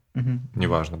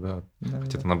 Неважно, да?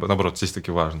 Где-то наоборот, здесь таки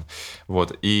важно.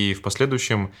 Вот. И в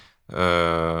последующем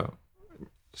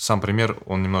сам пример,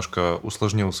 он немножко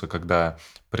усложнился, когда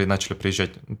начали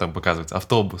приезжать, там показывается,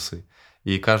 автобусы,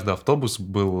 и каждый автобус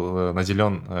был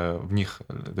наделен, в них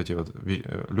вот эти вот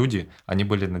люди, они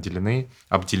были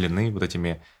обделены вот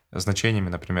этими значениями,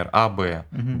 например, А, Б,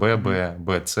 Б, Б,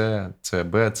 Б, С, С,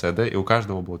 Б, С, Д, и у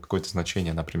каждого было какое-то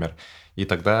значение, например. И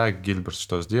тогда Гильберт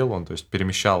что сделал? Он, то есть,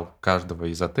 перемещал каждого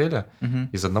из отеля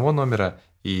из одного номера,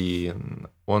 и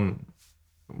он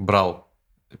брал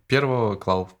первого,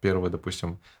 клал в первый,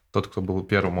 допустим, тот, кто был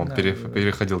первым, он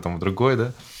переходил там в другой,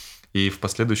 да, и в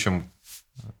последующем,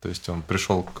 то есть он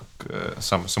пришел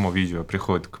само видео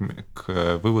приходит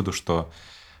к выводу, что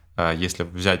если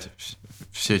взять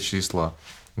все числа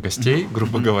гостей,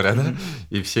 грубо говоря, да,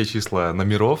 и все числа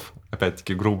номеров,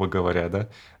 опять-таки, грубо говоря, да,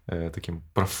 таким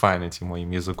profanity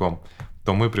моим языком,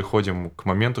 то мы приходим к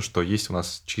моменту, что есть у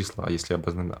нас числа, если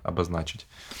обозначить.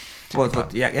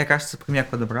 Вот, я, кажется, пример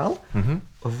подобрал.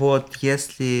 Вот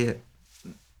если...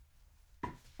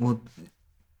 Вот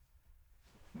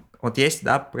есть,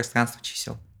 да, пространство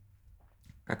чисел.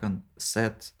 Как он?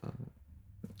 Set...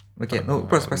 Окей,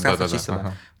 просто пространство чисел.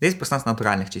 Ага. Есть пространство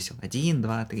натуральных чисел. 1,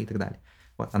 2, 3 и так далее.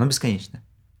 Вот, оно бесконечно.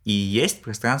 И есть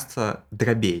пространство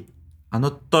дробей. Оно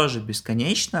тоже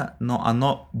бесконечно, но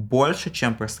оно больше,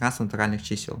 чем пространство натуральных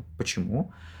чисел.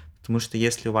 Почему? Потому что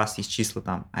если у вас есть числа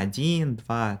там 1,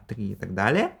 2, 3 и так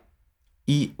далее,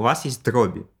 и у вас есть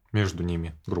дроби. Между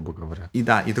ними, грубо говоря. И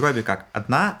да, и дроби как 1,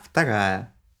 2,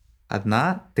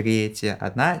 1, 3,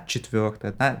 1, 4,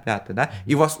 1, 5, да?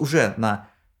 И у вас уже на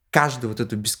каждую вот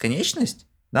эту бесконечность,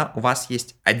 да, у вас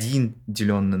есть 1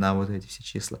 деленный на вот эти все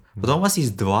числа. Потом у вас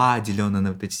есть 2 деленные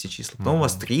на вот эти все числа. Потом у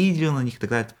вас 3 деленные на них и так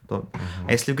далее.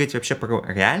 А если говорить вообще про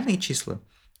реальные числа,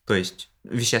 то есть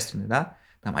вещественные, да,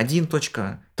 там 1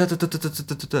 точка,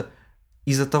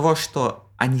 из-за того, что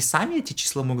они сами, эти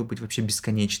числа, могут быть вообще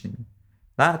бесконечными,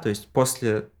 да, то есть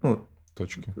после,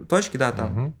 точки, да,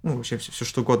 там, вообще все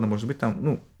что угодно может быть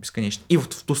там, бесконечно. И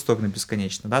вот в ту сторону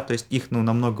бесконечно, да, то есть их,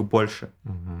 намного больше.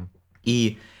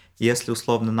 И если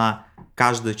условно на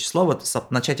каждое число вот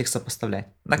начать их сопоставлять,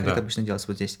 да, как это обычно делается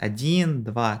вот здесь, 1,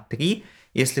 2, 3,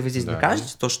 если вы здесь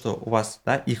докажете то, что у вас,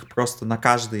 да, их просто на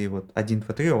каждый вот 1,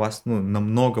 2, 3 у вас,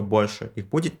 намного больше их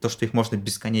будет, то, что их можно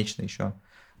бесконечно еще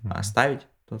ставить,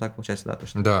 то так получается, да, то,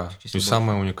 что... Да, и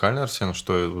самое уникальное, Арсен,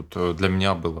 что вот для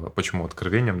меня было, почему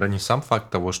откровением, да, не сам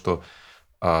факт того, что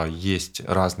есть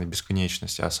разные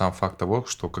бесконечности, а сам факт того,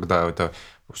 что когда это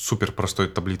в супер простой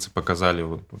таблице показали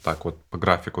вот так вот по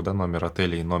графику, да, номер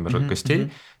отелей и номер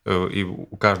гостей, и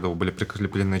у каждого были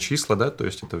прикреплены числа, да, то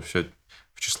есть это все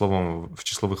в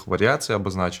числовых вариациях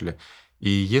обозначили. И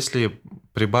если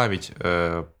прибавить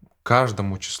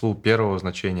каждому числу первого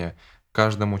значения,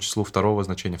 каждому числу второго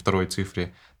значения, второй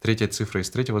цифре, третьей цифры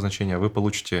из третьего значения, вы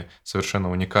получите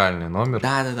совершенно уникальный номер.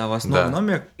 Да, у вас новый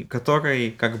номер,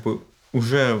 который как бы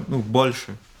уже,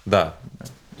 больше. Да.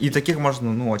 И таких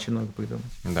можно, очень много придумать.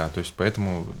 Да, то есть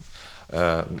поэтому...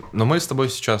 но мы с тобой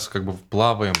сейчас как бы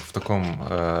плаваем в таком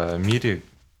мире,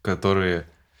 который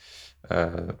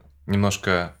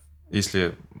немножко...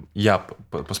 Если я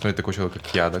посмотреть такой человек,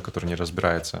 как я, да, который не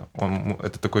разбирается,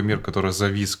 это такой мир, который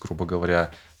завис, грубо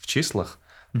говоря, в числах,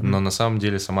 но на самом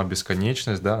деле сама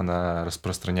бесконечность, да, она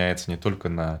распространяется не только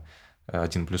на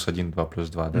 1 плюс 1, 2 плюс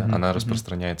 2, да, она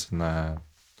распространяется на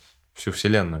всю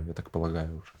Вселенную, я так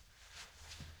полагаю уже.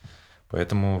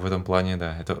 Поэтому в этом плане,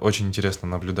 да, это очень интересно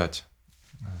наблюдать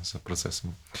за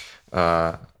процессом.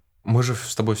 Мы же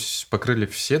с тобой покрыли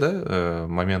все, да,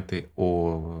 моменты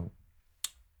о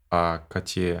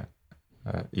коте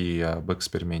и об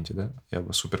эксперименте, да, и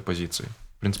об суперпозиции.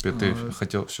 В принципе, ты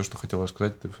хотел все, что хотел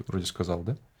рассказать, ты вроде сказал,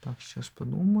 да? Так, сейчас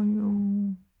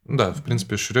подумаю. Да, в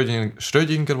принципе,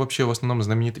 Шрёдингер вообще в основном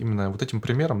знаменит именно вот этим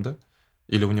примером, да?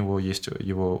 Или у него есть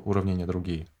его уравнения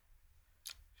другие?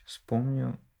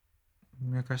 Вспомню.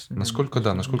 Мне кажется...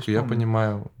 Насколько я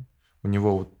понимаю, у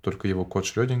него вот только его код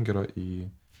Шрёдингера и...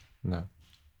 Да.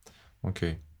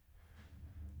 Окей.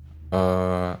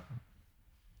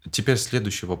 Теперь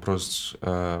следующий вопрос.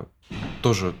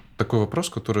 Тоже такой вопрос,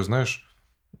 который, знаешь,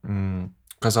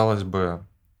 казалось бы,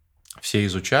 все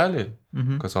изучали,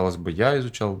 казалось бы, я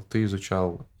изучал, ты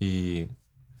изучал, и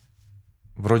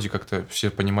вроде как-то все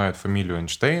понимают фамилию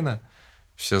Эйнштейна,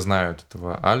 все знают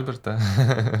этого Альберта,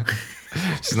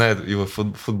 все знают его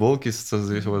футболки с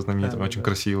его знаменитыми, очень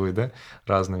красивые, да,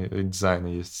 разные дизайны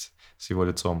есть с его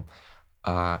лицом.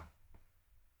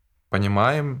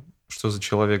 Понимаем, что за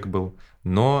человек был,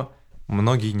 но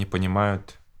многие не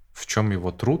понимают, в чем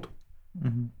его труд,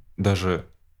 даже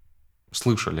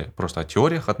слышали просто о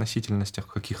теориях относительностях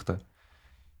каких-то,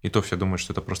 и то все думают,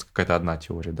 что это просто какая-то одна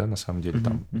теория, да, на самом деле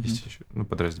там есть еще,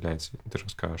 подразделяется, ты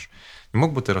расскажешь. Не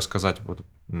мог бы ты рассказать вот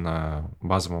на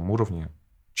базовом уровне,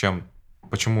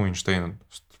 почему Эйнштейн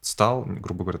стал,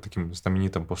 грубо говоря, таким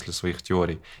знаменитым после своих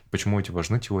теорий? Почему эти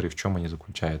важны теории, в чем они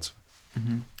заключаются?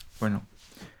 Понял.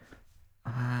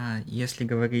 Если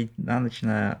говорить, да,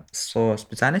 начиная со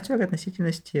специальной теории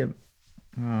относительности,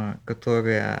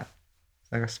 которая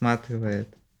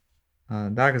рассматривает,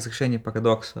 да, разрешение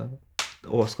парадокса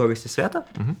о скорости света,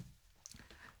 Мгм.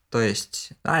 то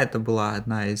есть, да, это была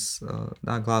одна из,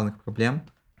 да, главных проблем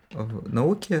в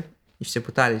науке, и все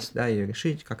пытались, да, ее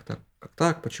решить как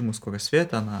так, почему скорость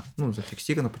света, она, ну,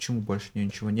 зафиксирована, почему больше нее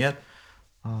ничего нет,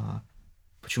 а,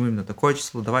 почему именно такое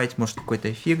число, давайте, может,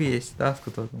 какой-то эфир есть, да, в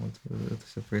котором вот это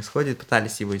все происходит,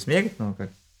 пытались его измерить, но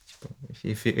как, типа,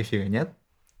 эфира нет.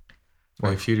 А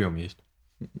Вот. эфириум есть.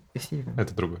 Эфир.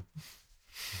 Это другое.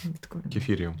 Такое, да.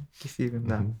 Кефириум. Кефир,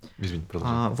 да. Мгм. Извини,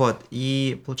 продолжай. Вот,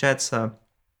 и получается,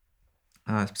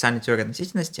 специальная теория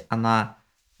относительности, она,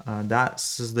 да,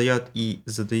 создает и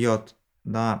задает,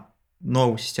 да,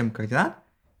 новую систему координат,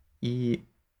 и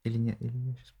или нет, или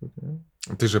я сейчас путаю,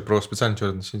 да? Ты же про специальную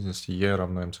теорию относительности Е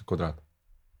равно МЦ квадрат.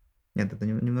 Нет, это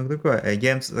немного другое.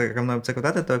 Ем равно mc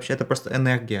квадрат — это вообще это просто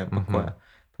энергия Мгм. покоя.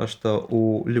 То, что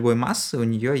у любой массы, у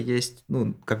нее есть,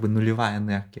 ну, как бы нулевая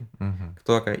энергия, Мгм.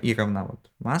 которая и равна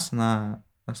вот масса на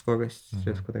скорость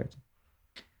света в Мгм. квадрате.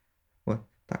 Вот.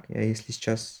 Так, я если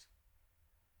сейчас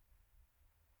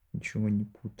ничего не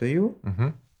путаю,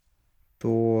 Мгм.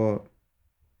 то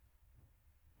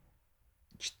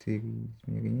 4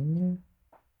 измерения.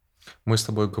 Мы с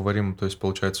тобой говорим, то есть,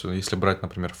 получается, если брать,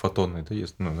 например, фотоны, да,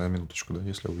 есть, ну, на минуточку, да,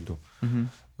 если я уйду.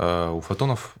 Мгм. У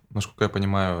фотонов, насколько я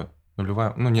понимаю,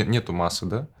 нулевая, ну, нету массы,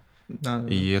 да?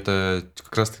 Да-да-да. И это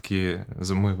как раз-таки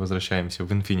мы возвращаемся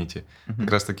в Infinity. Как Мгм.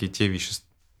 раз-таки те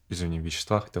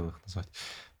вещества, хотел их назвать,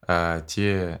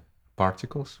 те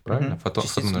particles, правильно? Мгм.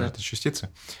 Частицы, Фотоны же да. это частицы.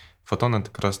 Фотон — это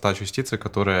как раз та частица,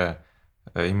 которая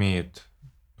имеет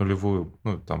нулевую,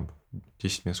 ну, там,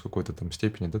 10 минус какой-то там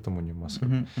степени, да, там у нее масса,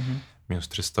 Мгм. Мгм. минус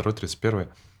 32, 31.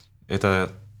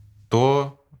 Это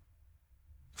то,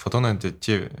 фотоны — это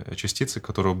те частицы,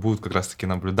 которые будут как раз-таки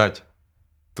наблюдать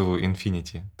ту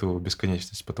infinity, ту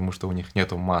бесконечность, потому что у них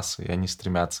нету массы, и они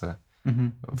стремятся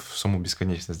Мгм. в саму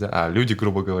бесконечность, да. А люди,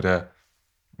 грубо говоря,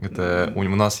 это у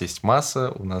нас есть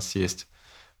масса, у нас есть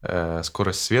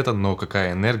скорость света, но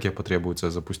какая энергия потребуется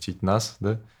запустить нас,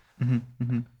 да, Мгм.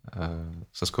 Мгм.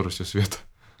 со скоростью света.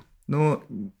 Ну,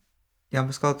 я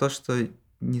бы сказал то, что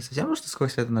не совсем, потому что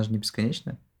скорость света, она же не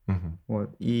бесконечная. Мгм.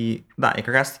 Вот. И да, и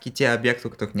как раз-таки те объекты,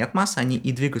 у которых нет массы, они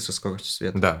и двигаются со скоростью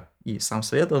света. Да. И сам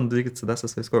свет, он двигается, да, со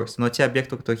своей скоростью. Но те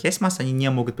объекты, у которых есть масса, они не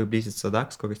могут приблизиться, да,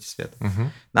 к скорости света.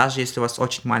 Мгм. Даже если у вас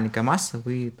очень маленькая масса,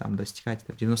 вы там достигаете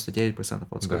там, 99%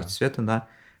 от скорости Да. света, да,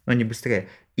 но не быстрее.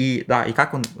 И да, и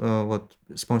как он вот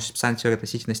с помощью специальной теории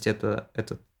относительности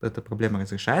эта проблема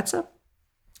разрешается,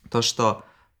 то, что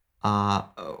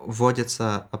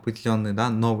вводятся определенные, да,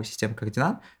 новые системы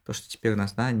координат, то, что теперь у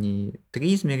нас, да, не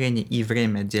 3 измерения и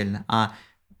время отдельно,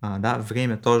 да,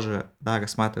 время тоже, да,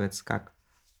 рассматривается как,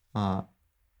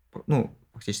 ну,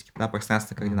 фактически, да,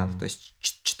 пространственные координаты, Мгм. то есть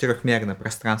четырехмерное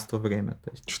пространство-время, то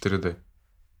есть, 4D.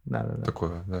 да-да-да.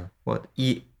 Такое, да. Вот,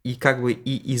 и как бы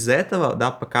и из этого,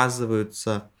 да,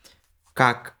 показываются,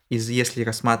 как если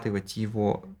рассматривать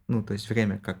его, ну, то есть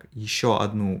время как еще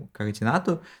одну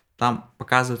координату, там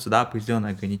показываются, да,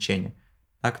 определенные ограничения,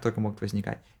 да, которые могут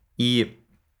возникать. И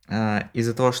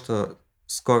из-за того, что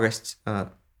скорость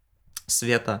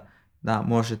света, да,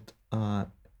 может,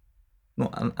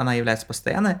 ну, она является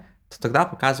постоянной, то тогда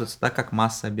показывается, да, как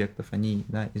масса объектов, они,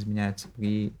 да, изменяются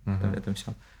при Мгм. этом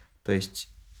всем. То есть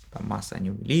там масса,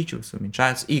 они увеличиваются,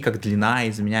 уменьшаются, и как длина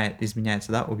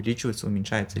изменяется, да, увеличивается,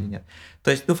 уменьшается или нет. То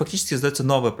есть, ну, фактически создается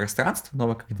новое пространство,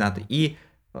 новые координаты, Мгм. и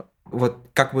вот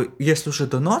как бы, если уже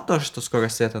дано то, что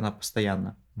скорость света, она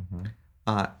постоянна, Мгм.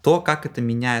 то как это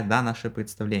меняет, да, наше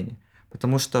представление.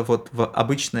 Потому что вот в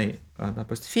обычной, да,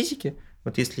 просто физике,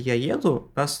 вот если я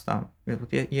еду, да, там,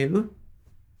 вот я иду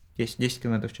 10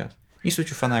 км в час и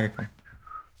свечу фонариком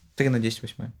 3 на 10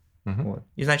 восьмой. Мгм. Вот.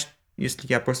 И значит, если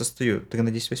я просто стою 3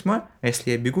 на 10 восьмой, а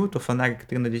если я бегу, то фонарик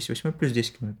 3 на 10 восьмой плюс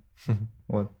 10 км. Мгм.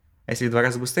 Вот. А если в 2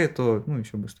 раза быстрее, то, ну,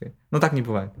 еще быстрее. Но так не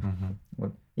бывает. Мгм.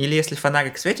 Вот. Или если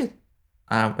фонарик светит,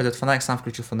 а этот фонарик сам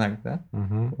включил фонарик, да?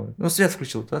 Мгм. Вот. Ну, свет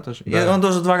включил, да, тоже. И Да. он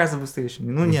должен в 2 раза быстрее еще.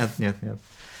 Ну, нет, нет, нет.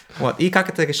 Вот. И как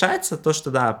это решается? То, что,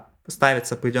 да,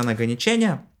 ставится определенное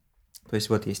ограничение, то есть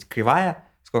вот есть кривая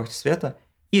скорости света,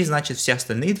 и, значит, все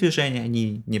остальные движения,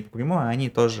 они не по прямой, они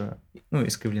тоже, ну,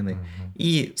 искривлены. Мгм.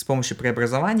 И с помощью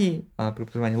преобразований,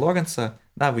 преобразований Лоренца,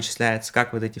 да, вычисляется,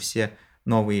 как вот эти все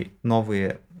новые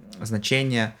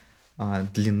значения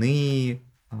длины,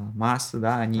 массы,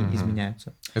 да, они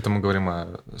изменяются. Это мы говорим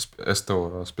о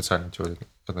СТО, специальной теории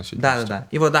относительности. Да-да-да.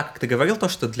 И вот, да, как ты говорил, то,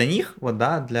 что для них, вот,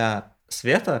 да, для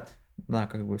света, да,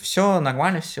 как бы все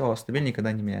нормально, все стабильно,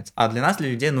 никогда не меняется. А для нас, для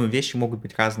людей, ну, вещи могут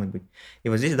быть разные быть. И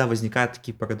вот здесь, да, возникают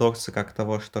такие парадоксы, как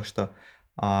того, что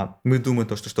мы думаем,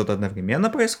 то, что что-то одновременно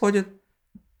происходит,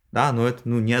 да, но это,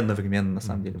 ну, не одновременно на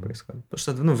самом деле происходит. Потому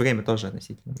что, ну, время тоже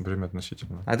относительно. Время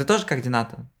относительно. А это тоже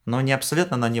координата. Но не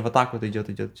абсолютно, она не вот так вот идет.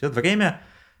 Время,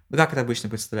 ну, как это обычно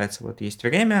представляется, вот есть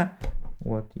время,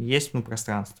 вот, и есть, ну,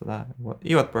 пространство, да, вот.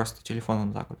 И вот просто телефон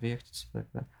он так вот вертится,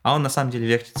 да. А он на самом деле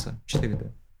вертится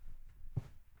 4D.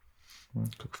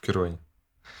 Как в Керуэне.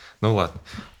 Ну ладно.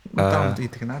 Ну, там и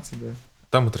 13, да.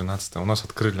 Там и 13. У нас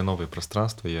открыли новые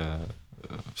пространства, я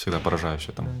всегда поражаюсь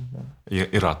этому. Да.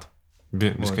 И рад.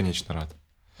 Бесконечно рад.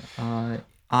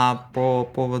 А по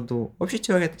поводу общей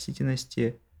теории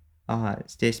относительности,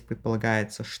 здесь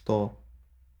предполагается, что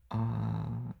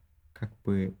как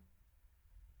бы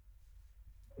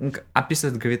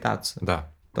описывает гравитацию. Да.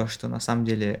 То, что на самом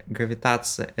деле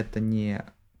гравитация — это не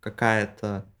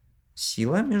какая-то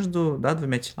сила между, да,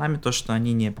 двумя телами, то, что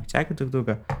они не притягивают друг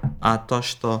друга, а то,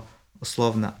 что,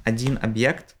 условно, один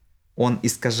объект, он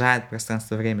искажает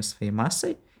пространство-время своей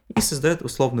массой и создает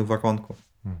условную воронку.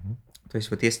 То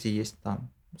есть вот если есть там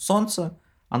Солнце,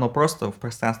 оно просто в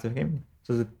пространстве времени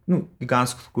создает, ну,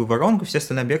 гигантскую такую воронку, все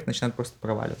остальные объекты начинают просто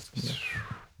проваливаться.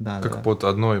 Да, как под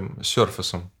одной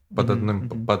серфисом, под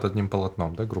одним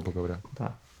полотном, да, грубо говоря.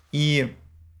 Да. И,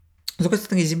 с другой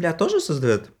стороны, Земля тоже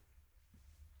создает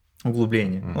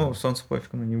углубление. Ну, Солнце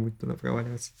пофиг, оно не будет туда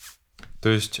проваливаться. То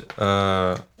есть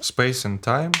space and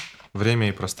time, время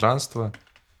и пространство,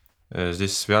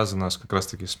 здесь связано как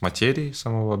раз-таки с материей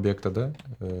самого объекта, да,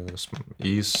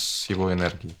 и с его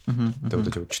энергией. Это вот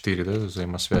эти вот 4, да,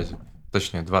 взаимосвязи.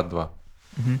 Точнее, 2-2.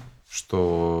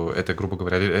 Что это, грубо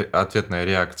говоря, ответная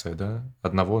реакция, да,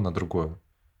 одного на другое.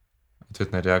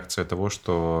 Ответная реакция того,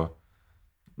 что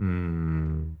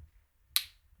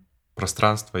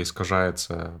пространство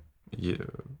искажается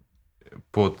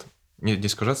под... Не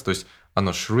искажается, то есть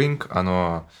оно shrink,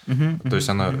 оно... То есть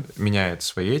оно меняет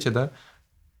свои эти, да,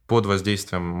 под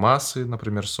воздействием массы,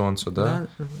 например, Солнца, да,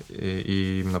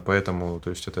 и именно поэтому, то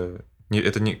есть это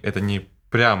не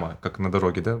прямо, как на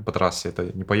дороге, да, по трассе,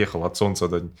 это не поехал от Солнца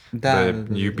до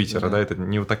Юпитера, да, это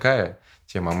не вот такая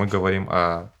тема, мы говорим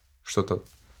о что-то,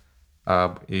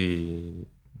 и,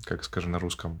 как скажем на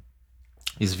русском,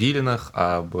 извилинах,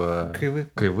 об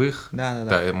кривых.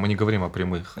 Да, мы не говорим о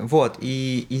прямых. Вот,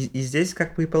 и здесь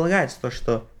как бы и полагается то,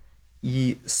 что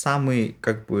и самый,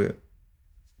 как бы,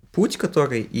 путь,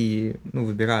 который и, ну,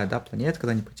 выбирают, да, планеты,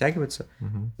 когда они притягиваются,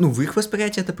 ну, в их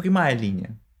восприятии это прямая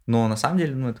линия, но на самом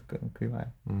деле, ну, это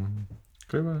кривая.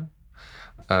 Кривая.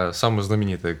 Самый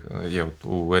знаменитый, я вот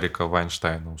у Эрика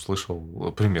Вайнштейна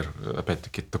услышал пример,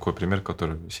 опять-таки такой пример,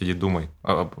 который сидит, думай,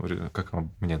 как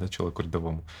мне, да, человеку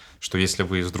рядовому, что если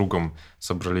вы с другом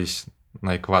собрались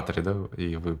на экваторе, да,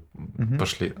 и вы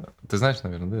пошли, ты знаешь,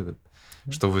 наверное, да,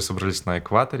 что вы собрались на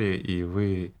экваторе,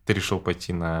 и ты решил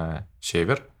пойти на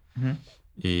север,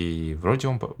 и вроде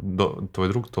твой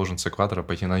друг должен с экватора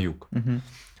пойти на юг,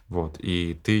 вот,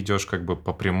 и ты идешь как бы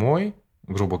по прямой,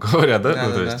 грубо говоря, да,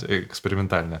 ну, то есть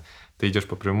экспериментально. Ты идешь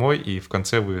по прямой, и в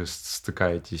конце вы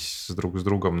стыкаетесь друг с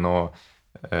другом, но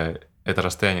это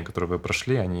расстояние, которое вы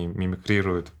прошли, они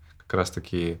мимикрируют как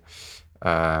раз-таки,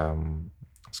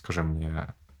 скажи мне,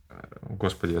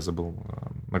 господи, я забыл,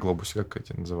 на глобусе как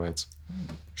это называется?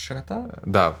 Широта?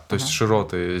 Да, то есть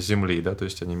широты Земли, да, то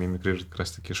есть они мимикрируют как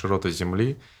раз-таки широты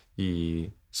Земли,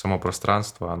 и само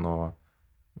пространство, оно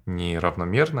не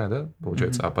равномерное, да,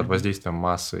 получается, а под воздействием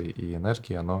массы и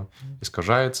энергии оно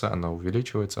искажается, оно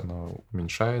увеличивается, оно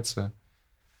уменьшается.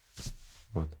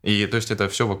 Вот. И то есть это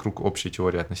все вокруг общей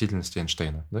теории относительности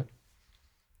Эйнштейна, да?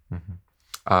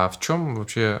 А в чем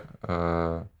вообще...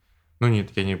 ну,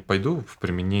 нет, я не пойду в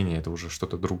применение, это уже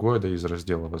что-то другое, да, из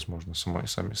раздела, возможно,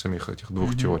 самих этих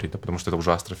двух теорий, да, потому что это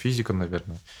уже астрофизика,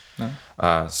 наверное.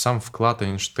 А сам вклад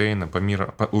Эйнштейна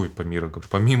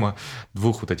помимо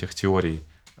двух вот этих теорий,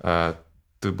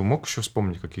 ты бы мог еще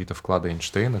вспомнить какие-то вклады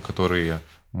Эйнштейна, которые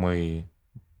мы,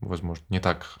 возможно, не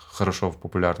так хорошо в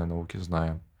популярной науке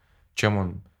знаем? Чем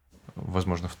он,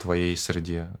 возможно, в твоей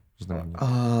среде знаменит?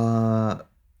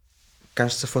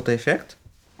 Кажется, фотоэффект.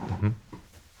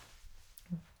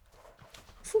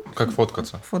 Как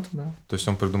фоткаться? Фото, да. То есть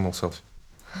он придумал селфи?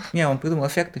 Не, он придумал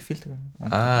эффекты, фильтры.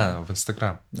 В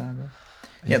Инстаграм. Да.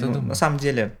 Нет, ну, на самом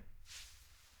деле...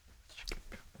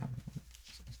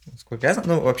 Сколько я знаю,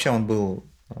 ну, вообще он был...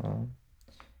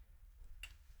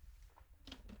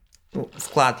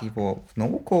 вклад его в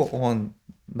науку, он,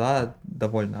 да,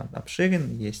 довольно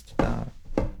обширен, есть, да,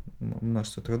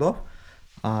 множество трудов.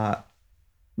 Ну,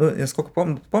 насколько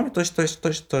помню, точно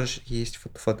тоже есть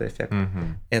фотоэффект.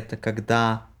 Это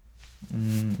когда,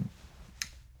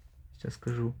 сейчас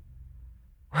скажу,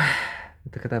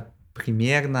 это когда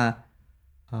примерно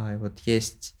вот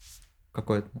есть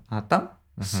какой-то атом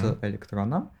с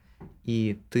электроном,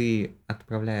 и ты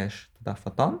отправляешь туда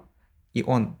фотон, и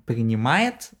он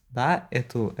принимает, да,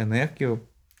 эту энергию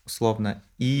условно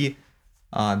и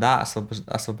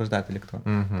освобождает электрон.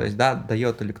 То есть, да,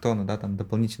 дает электрону, да, там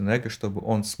дополнительную энергию, чтобы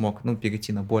он смог, ну,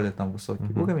 перейти на более там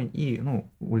высокий уровень и,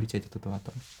 ну, улететь от этого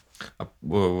атома.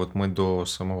 Вот мы до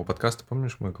самого подкаста,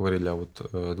 помнишь, мы говорили о вот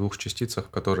двух частицах,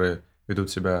 которые ведут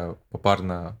себя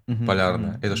попарно,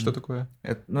 полярно. Это что такое?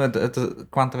 Это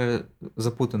квантовая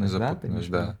запутанность, да? Запутанность,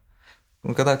 да.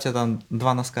 Ну, когда у тебя там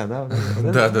два носка, да?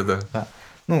 Да.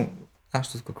 Ну,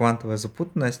 что такое квантовая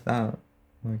запутанность, да,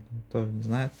 многие тоже не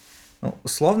знают. Ну,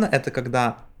 условно, это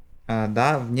когда,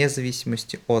 да, вне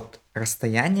зависимости от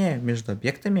расстояния между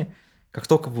объектами, как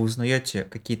только вы узнаете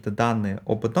какие-то данные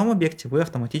об одном объекте, вы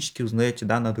автоматически узнаете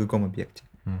данные о другом объекте.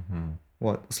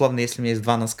 Вот. Условно, если у меня есть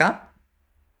два носка,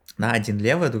 да, один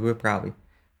левый, а другой правый.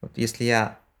 Вот если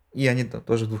и они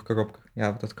тоже в двух коробках.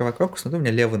 Я вот открываю коробку, смотрю, у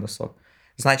меня левый носок.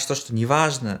 Значит, то, что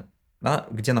неважно, да,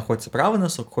 где находится правый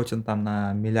носок, хоть он там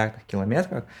на миллиардах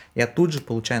километрах, я тут же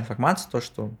получаю информацию, то,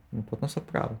 что тот носок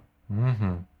правый.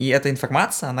 И эта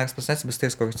информация, она распространяется быстрее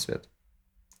скорости света.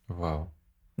 Вау.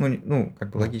 Ну,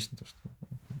 как бы логично, то, что...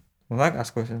 Ну, так, а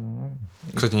скорость...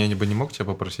 Кстати, я бы не мог тебя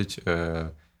попросить,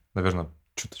 наверное,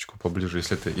 чуточку поближе,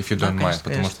 если ты, if you don't mind,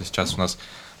 потому что сейчас у нас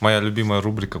моя любимая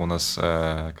рубрика у нас,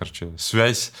 короче,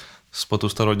 связь с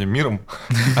потусторонним миром.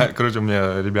 Короче, у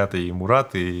меня ребята и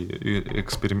Мурат, и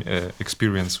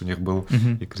experience у них был,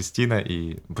 и Кристина,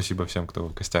 и спасибо всем, кто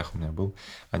в гостях у меня был.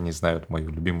 Они знают мою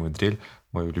любимую дрель,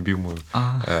 мою любимую,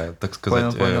 так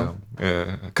сказать,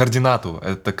 координату,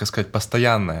 это, так сказать,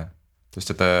 постоянная. То есть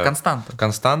это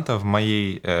константа в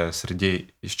моей среде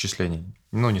исчислений.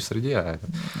 Ну, не среде, а...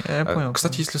 Я понял.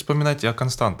 Кстати, если вспоминать о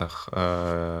константах,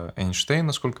 Эйнштейн,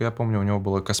 насколько я помню, у него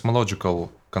было cosmological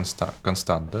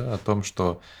констант, да, о том,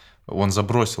 что он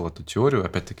забросил эту теорию,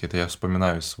 опять-таки, это я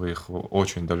вспоминаю из своих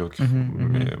очень далеких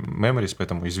memories,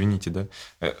 поэтому извините, да.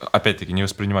 Опять-таки, не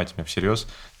воспринимайте меня всерьез,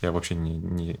 я вообще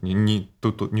не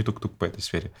тук-тук по этой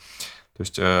сфере. То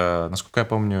есть, насколько я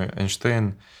помню,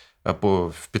 Эйнштейн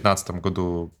в 2015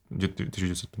 году, в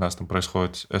 1915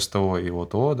 происходит СТО и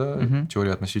ОТО, да,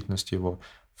 теория относительности его.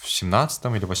 В 2017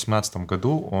 или 2018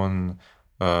 году он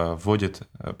вводит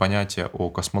понятие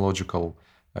о cosmological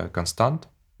constant,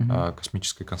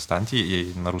 космической константе,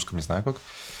 я на русском не знаю как,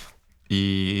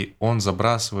 и он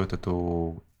забрасывает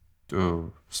эту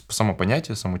само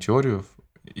понятие, саму теорию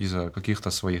из-за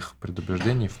каких-то своих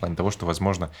предубеждений в плане того, что,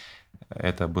 возможно,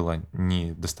 это было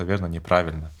недостоверно,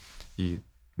 неправильно. И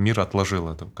мир отложил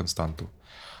эту константу.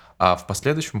 А в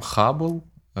последующем Хаббл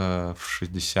в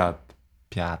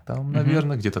 65-м,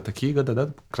 наверное, где-то такие годы, да,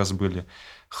 как раз были,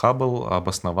 Хаббл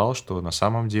обосновал, что на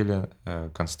самом деле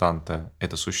константа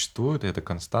это существует, и эта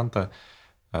константа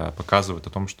показывает о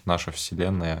том, что наша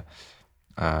Вселенная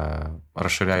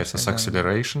расширяется с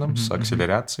акселерейшеном, с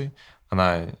акселерацией.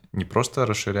 Она не просто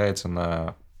расширяется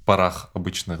на парах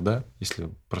обычных, да, если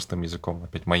простым языком,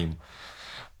 опять моим,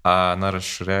 а она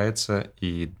расширяется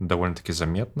и довольно-таки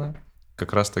заметно.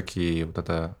 Как раз-таки вот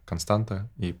эта константа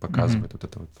и показывает вот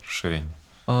это вот расширение.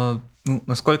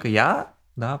 Насколько я,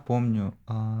 да, помню,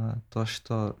 то,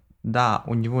 что, да,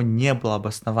 у него не было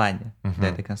обоснования для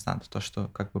этой константы. То, что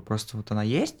как бы просто вот она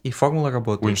есть, и формула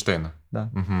работает. У Эйнштейна?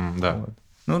 Да. Да. Вот.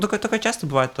 Ну, такое часто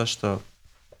бывает то, что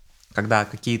когда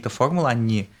какие-то формулы,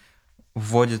 они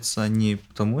вводятся не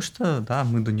потому, что, да,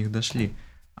 мы до них дошли,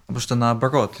 потому что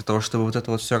наоборот, для того, чтобы вот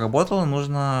это вот все работало,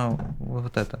 нужно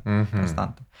вот это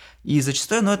константа. И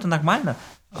зачастую, это нормально,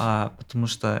 потому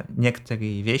что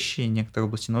некоторые вещи, некоторые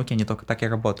области науки, они только так и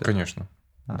работают. Конечно.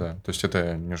 Да. То есть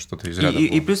это не что-то из ряда.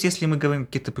 И плюс, если мы говорим о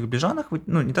каких-то приближенных,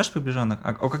 ну не то что приближенных,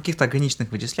 а о каких-то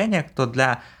ограниченных вычислениях, то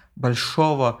для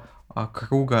большого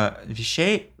круга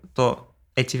вещей, то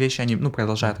эти вещи, они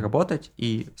продолжают работать,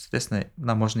 и, соответственно,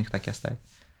 нам можно их так и оставить.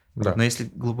 Да. Но если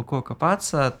глубоко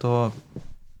копаться, то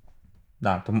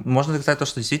да, то можно сказать то,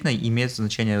 что действительно имеет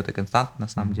значение этой константы на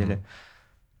самом деле.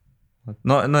 Вот.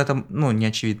 Но это, не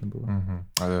очевидно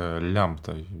было.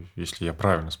 Лямбда, если я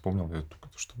правильно вспомнил,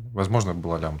 что, возможно,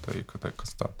 была лямбда и какая-то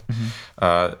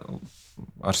константа.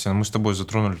 Арсен, мы с тобой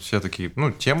затронули все такие,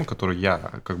 темы, которые я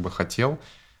как бы хотел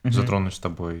затронуть с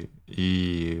тобой.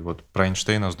 И вот про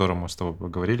Эйнштейна здорово мы с тобой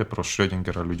поговорили, про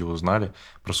Шрёдингера люди узнали,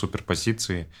 про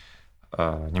суперпозиции.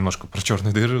 Немножко про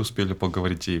черные дыры успели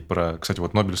поговорить и про, кстати,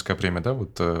 вот Нобелевская премия, да,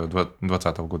 вот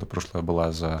 2020 года прошлая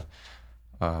была за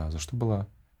за что была?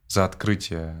 За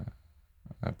открытие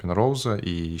Пенроуза и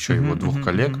еще его двух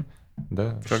коллег.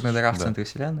 Да? Черная дыра в Да. центре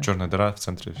Вселенной. Черная дыра в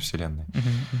центре Вселенной.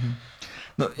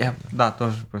 Ну, я,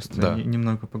 тоже просто Да.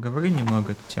 немного поговорю,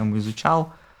 немного эту тему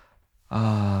изучал.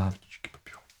 То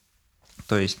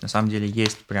есть, на самом деле,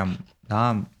 есть прям,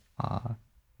 да,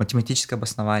 математическое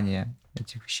обоснование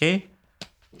этих вещей,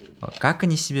 как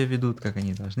они себя ведут, как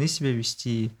они должны себя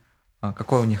вести,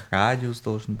 какой у них радиус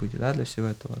должен быть, да, для всего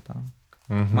этого, там,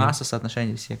 масса,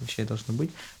 соотношение всех вещей должно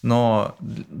быть. Но,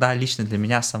 да, лично для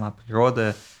меня сама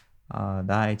природа,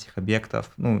 да, этих объектов,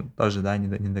 ну, тоже, да, не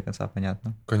до конца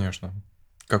понятно. Конечно.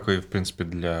 Как и, в принципе,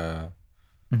 для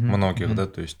многих, да,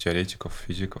 то есть теоретиков,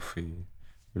 физиков и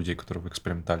людей, которые в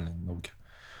экспериментальной науке.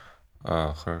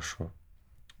 Хорошо.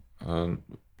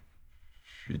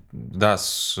 Да,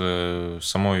 с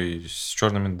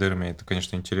черными дырами это,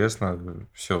 конечно, интересно.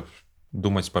 Все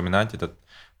думать, вспоминать. Это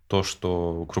то,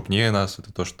 что крупнее нас,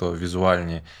 это то, что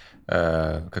визуальнее,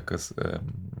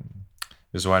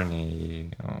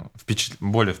 визуальнее,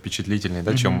 более впечатлительный,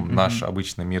 да, чем наш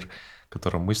обычный мир, в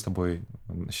котором мы с тобой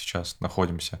сейчас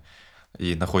находимся.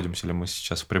 И находимся ли мы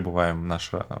сейчас, пребываем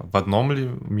в одном ли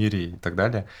мире и так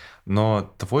далее.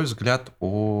 Но твой взгляд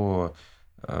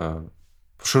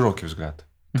широкий взгляд.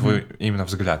 Твой именно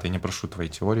взгляд. Я не прошу твоей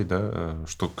теории, да,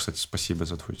 что, кстати, спасибо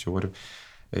за твою теорию.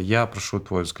 Я прошу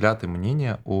твой взгляд и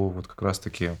мнение вот как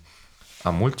раз-таки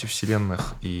о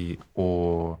мультивселенных и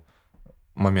о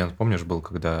момент, помнишь, был,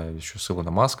 когда еще с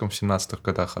Илоном Маском в 17-х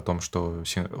годах о том, что...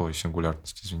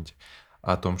 сингулярность, извините.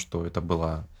 О том, что это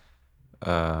была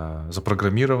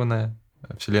запрограммированная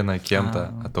вселенная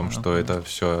кем-то, о том, что это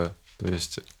все... То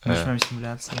есть... Мы живем в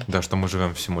симуляции. Да, что мы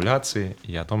живем в симуляции,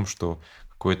 и о том, что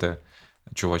какой-то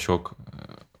чувачок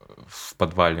в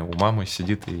подвале у мамы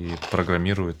сидит и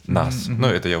программирует нас. Ну,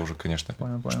 это я уже, конечно,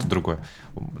 что-то другое.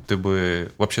 Ты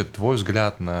бы... Вообще, твой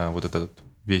взгляд на вот этот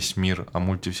весь мир о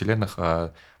мультивселенных,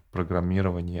 о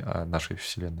программировании, о нашей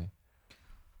вселенной?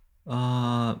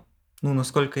 Ну,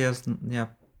 насколько я знаю,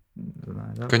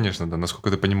 да? Конечно, да, насколько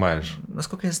ты понимаешь.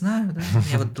 Насколько я знаю, да.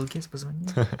 Я вот Билл Гейтс позвонил.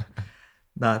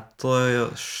 Да, то,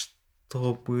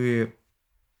 чтобы,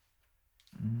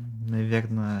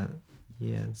 наверное,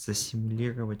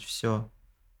 засимулировать все.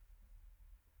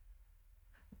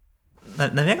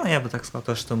 Наверное, я бы так сказал,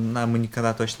 то, что мы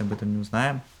никогда точно об этом не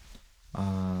узнаем,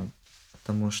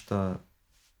 потому что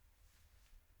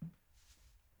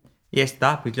есть,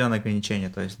 да, определенные ограничения,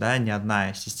 то есть, да, ни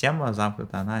одна система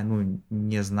замкнутая, она,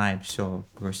 не знает все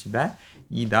про себя,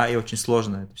 и, да, и очень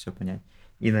сложно это все понять.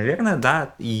 И, наверное,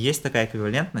 да, и есть такая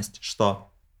эквивалентность, что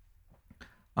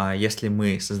если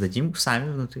мы создадим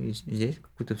сами внутри здесь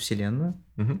какую-то вселенную,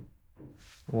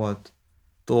 вот,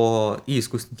 то и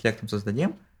искусственным интеллектом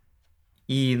создадим,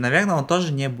 и, наверное, он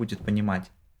тоже не будет понимать,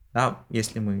 да,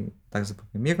 если мы так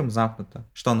запрограммируем замкнуто,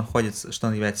 что он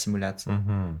является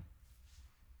симуляцией.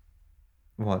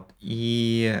 Вот.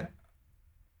 И,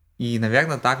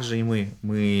 наверное, также и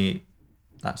мы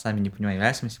сами не понимаем,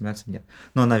 являемся мы симуляцией или нет.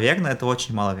 Но, наверное, это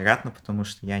очень маловероятно, потому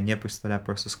что я не представляю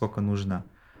просто, сколько нужно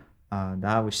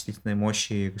вычислительной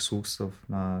мощи и ресурсов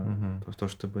на то,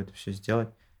 чтобы это все сделать.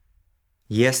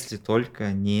 Если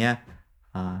только не...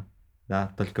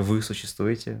 только вы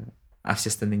существуете, а все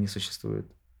остальные не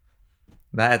существуют.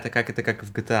 Да, это как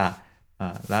в GTA,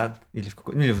 да,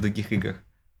 или в других играх.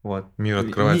 Вот. Мир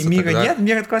открывается Мира тогда, нет,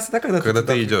 мир открывается тогда, когда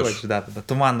ты идешь. Да,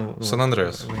 туман.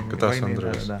 Сан-Андреас, GTA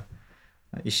Сан-Андреас. Да.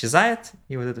 Исчезает,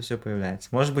 и вот это все появляется.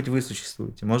 Может быть, вы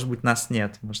существуете, может быть, нас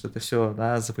нет, может, это все,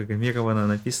 да, запрограммировано,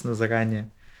 написано заранее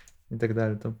и так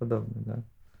далее и тому подобное,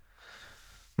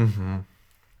 да.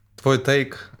 Твой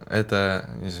тейк — это,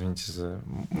 извините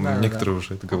некоторые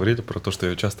уже это говорили про то, что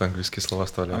я часто английские слова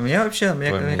вставляю. Мне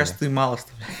кажется, ты мало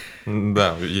вставляешь.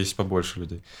 Да, есть побольше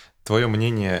людей. Твое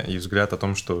мнение и взгляд о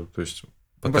том, что, то есть,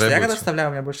 просто я когда вставляю,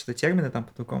 у меня больше термины там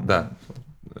по-другому. Да.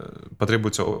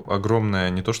 Потребуется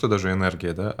огромная, не то что даже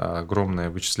энергия, да, а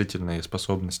огромные вычислительные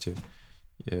способности,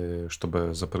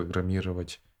 чтобы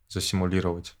запрограммировать,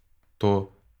 засимулировать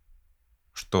то,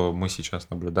 что мы сейчас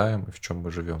наблюдаем и в чем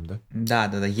мы живем, да?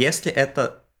 Да. Если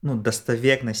это,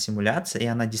 достоверная симуляция, и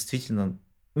она действительно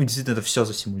это все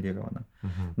засимулировано.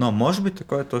 Но может быть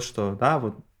такое то, что, да,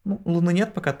 вот, Луны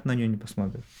нет, пока ты на нее не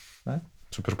посмотришь, да?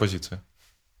 Суперпозиция.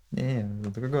 Не,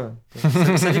 это другое.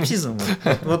 Солипсизм.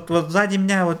 Вот сзади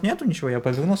меня вот нету ничего, я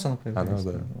повернулся, оно повернулось.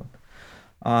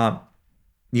 Да.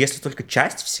 Если только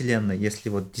часть Вселенной, если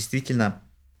вот действительно,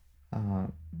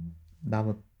 да,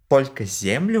 вот только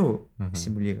Землю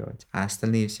симулировать, а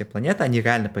остальные все планеты, они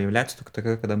реально появляются только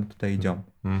тогда, когда мы туда идем.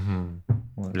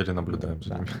 Вот. Или наблюдаем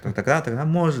за ними. Тогда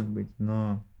может быть,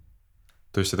 но...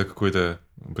 То есть это какой-то,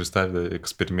 представь, да,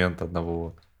 эксперимент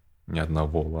не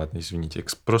одного, ладно, извините,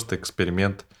 просто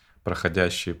эксперимент,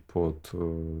 проходящий под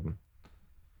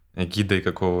эгидой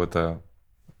какого-то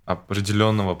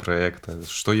определенного проекта.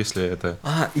 Что если это...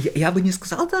 Я бы не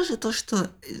сказал даже то, что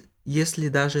если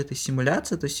даже это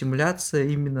симуляция, то симуляция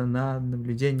именно на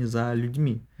наблюдении за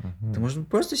людьми. Это может быть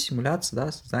просто симуляция,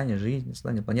 да, создания жизни,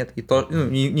 создания планеты. И то,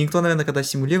 никто, наверное, когда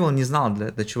симулировал, не знал,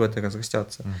 до чего это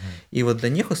разрастется. И вот для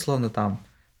них, условно, там,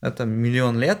 это 1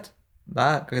 000 000 лет,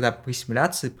 да, когда при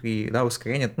симуляции, при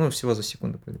ускорении, всего за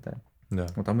секунду пролетает. Да.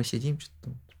 Вот, а мы сидим, что-то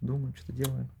думаем, что-то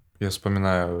делаем. Я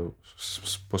вспоминаю,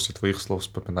 после твоих слов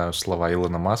вспоминаю слова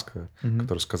Илона Маска,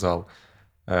 который сказал,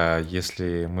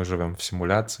 если мы живем в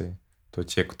симуляции, то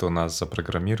те, кто нас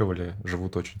запрограммировали,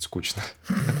 живут очень скучно.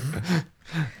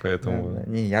 Поэтому...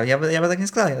 Я бы так не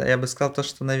сказал. Я бы сказал то,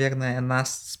 что, наверное,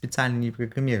 нас специально не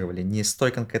программировали. Не с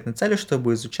той конкретной целью,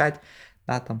 чтобы изучать,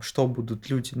 да, там, что будут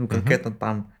люди, конкретно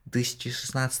там в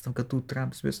 2016 году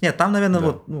Трамп смеется. Нет, там, наверное,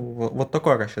 вот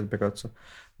такой расчет берется.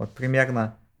 Вот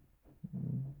примерно,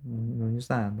 не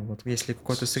знаю, вот если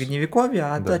какое-то средневековье,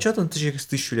 а что там через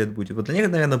 1000 лет будет? Вот для них,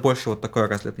 наверное, больше вот такой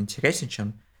разлет интересен,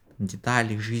 чем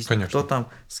детали жизни, конечно. Кто там,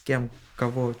 с кем,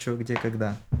 кого, что, где,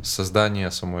 когда. Создание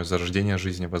самое, зарождение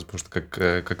жизни, возможно,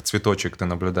 как цветочек ты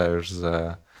наблюдаешь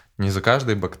не за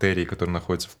каждой бактерией, которая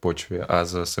находится в почве, а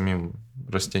за самим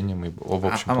растением и в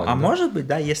общем плане. Да? Может быть,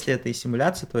 да, если это и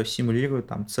симуляция, то симулируют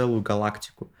там целую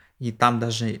галактику. И там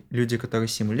даже люди, которые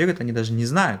симулируют, они даже не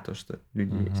знают то, что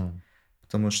люди есть.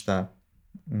 Потому что,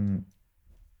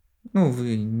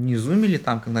 вы не зумили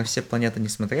там, когда все планеты не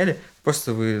смотрели,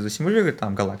 просто вы засимулируете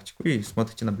там галактику и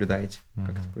смотрите, наблюдаете,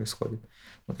 как это происходит.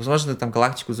 Вот, возможно, там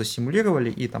галактику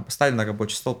засимулировали и там поставили на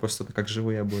рабочий стол просто как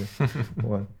живые обои.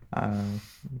 Вот. А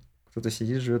кто-то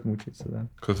сидит, живет, мучается, да.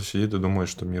 Кто-то сидит и думает,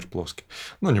 что мир плоский.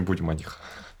 Не будем о них.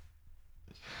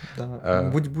 Да,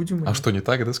 будем. А что не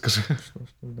так, да, скажи?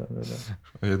 Да.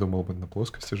 Я думал, мы на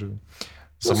плоскости живем.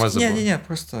 Не,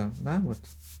 просто, да, вот.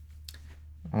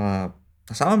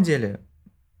 На самом деле,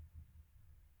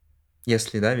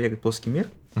 если, да, верить в плоский мир,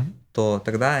 то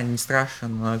тогда не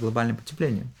страшно глобальное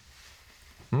потепление.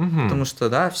 Потому что,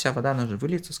 да, вся вода, она же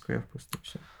выльется скоро просто.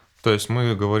 Все. То есть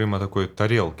мы говорим о такой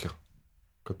тарелке,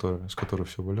 с которой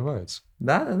все выливается.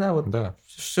 Да, вот. Да.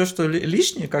 Все, что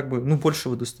лишнее, как бы, больше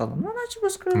воды стало, она типа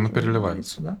скоро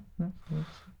переливается. Да.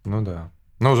 Да.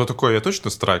 За такое я точно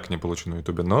страйк не получу на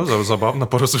Ютубе, но забавно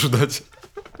порассуждать.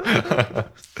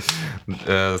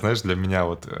 Знаешь, для меня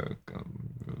вот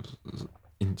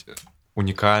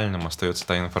уникальным остается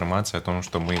та информация о том,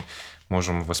 что мы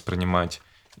можем воспринимать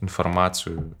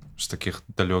информацию с таких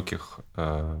далеких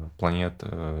планет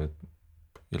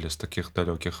или с таких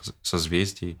далеких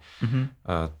созвездий.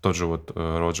 Тот же вот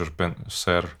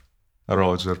сэр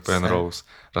Роджер Пенроуз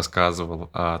рассказывал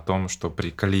о том, что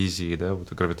при коллизии, да,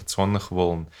 вот гравитационных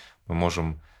волн мы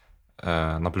можем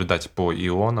наблюдать по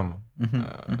ионам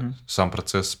сам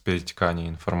процесс перетекания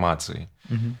информации,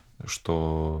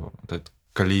 что вот эта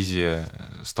коллизия,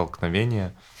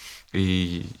 столкновение.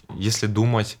 И если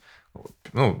думать,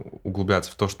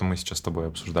 углубляться в то, что мы сейчас с тобой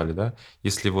обсуждали, да,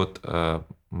 если вот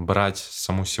брать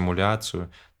саму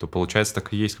симуляцию, то получается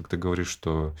так и есть, как ты говоришь,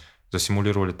 что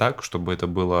засимулировали так, чтобы это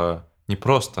было не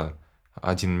просто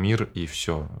один мир и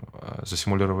все.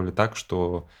 Засимулировали так,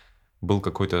 что был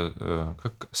какой-то,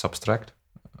 как substract,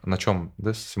 на чем,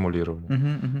 да, симулировали?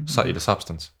 Или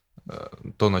substance.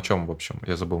 То, на чем, в общем,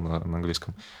 я забыл на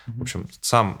английском. В общем,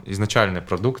 сам изначальный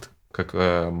продукт, как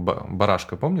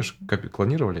барашка, помнишь,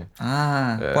 клонировали?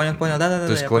 Понял, да.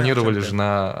 То есть клонировали же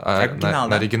на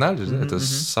оригинале, да? Это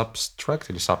substract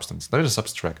или substance? Наверное,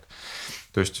 substract.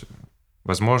 То есть,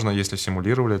 возможно, если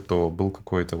симулировали, то был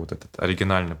какой-то вот этот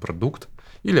оригинальный продукт,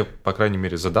 или, по крайней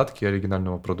мере, задатки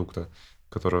оригинального продукта,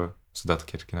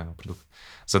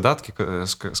 задатки,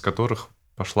 с которых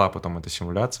пошла потом эта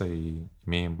симуляция, и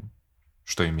имеем,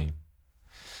 что имеем.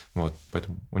 Вот,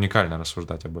 поэтому уникально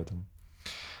рассуждать об этом.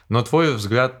 Но твой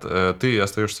взгляд, ты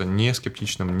остаешься не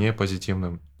скептичным, не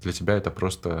позитивным. Для тебя это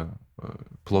просто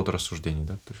плод рассуждений,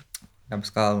 да? Я бы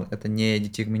сказал, это не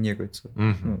детерминируется.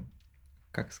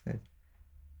 Как сказать?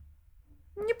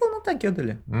 Не полнота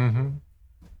Гёделя.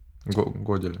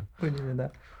 Годеля. Годеля,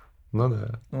 да.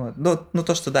 Да. Вот.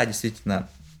 То, что да, действительно,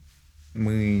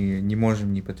 мы не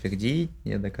можем ни подтвердить,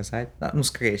 ни доказать. Да?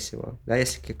 Скорее всего. Да,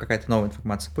 если какая-то новая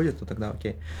информация будет, то тогда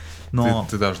окей. Но...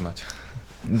 Ты должен знать.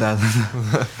 Да.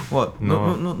 Вот.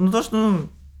 То, что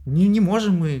не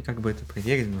можем мы как бы это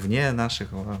проверить вне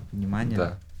нашего понимания.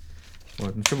 Да.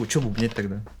 Вот. Что бубнить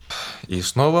тогда? И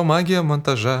снова магия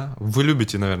монтажа. Вы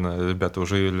любите, наверное, ребята,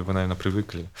 уже или вы, наверное,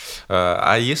 привыкли.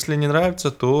 А если не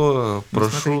нравится, то Не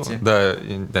прошу... смотрите. Да,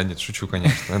 да, нет, шучу,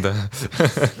 конечно,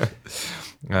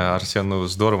 да. Арсен, ну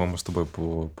здорово мы с тобой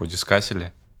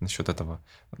подискасили насчет этого,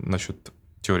 насчет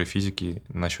теории физики,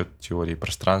 насчет теории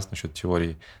пространств, насчет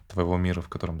теории твоего мира, в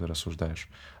котором ты рассуждаешь.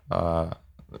 О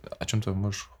чем ты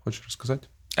хочешь рассказать?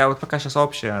 Я вот пока сейчас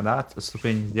общее, да,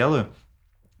 отступление сделаю.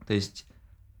 То есть,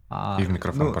 И в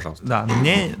микрофон, ну, пожалуйста. да,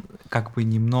 мне как бы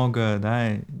немного,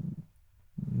 да,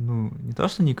 ну, не то,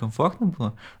 что некомфортно было,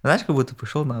 но, знаешь, как будто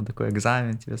пришел на такой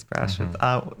экзамен, тебя спрашивают.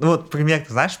 Ну, вот пример,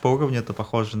 ты знаешь, по уровню это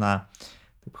похоже на...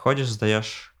 Ты приходишь,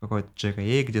 сдаешь какой-то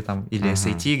GRE, где там, или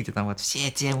SAT, где там вот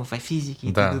все темы по физике,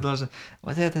 и Да. ты должен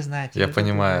вот это знать. Я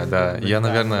понимаю, да. Я,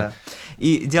 наверное...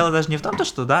 И дело даже не в том, то,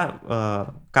 что,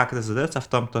 да, как это задается, а в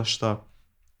том, то, что,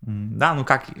 да, ну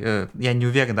как, я не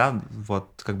уверен, да,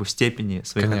 вот как бы в степени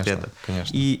своих Конечно, ответов.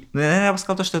 конечно. И, наверное, я бы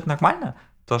сказал, то, что это нормально,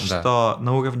 то, Да. что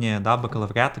на уровне, да,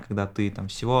 бакалавриата, когда ты там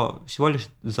всего лишь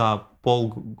за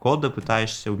полгода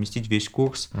пытаешься уместить весь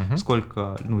курс,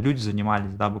 сколько, ну, люди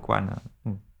занимались, да, буквально,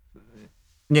 ну,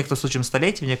 в некоторых случаях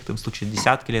столетия, в некоторых случаях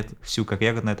десятки лет всю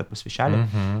карьеру на это посвящали.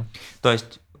 То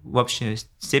есть в общей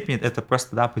степени это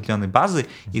просто, да, определенные базы,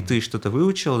 и ты что-то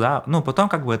выучил, да, ну, потом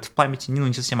как бы это в памяти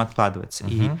не совсем откладывается,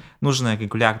 и нужно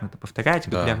регулярно это повторять,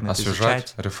 регулярно это освежать,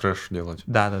 изучать. рефреш делать.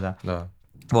 Да. Да.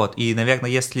 Вот, и, наверное,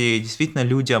 если действительно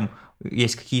людям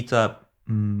есть какие-то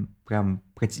прям,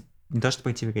 не то что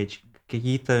противоречия,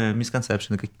 какие-то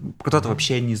мисконцепшены, кто-то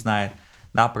вообще не знает,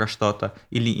 да, про что-то,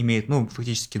 или имеет, ну,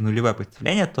 фактически нулевое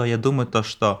представление, то я думаю то,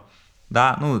 что,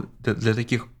 да, ну, для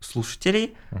таких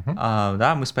слушателей,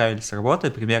 да, мы справились с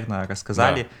работой, примерно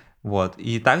рассказали, вот,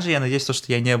 и также я надеюсь, то,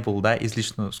 что я не был, да,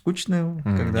 излишне скучным,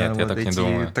 когда Нет, я вот так не эти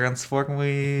думаю.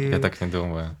 трансформы... Я так не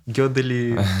думаю.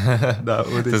 Гёдели, да,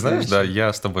 вот Ты эти знаешь, да, вещи.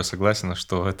 я с тобой согласен,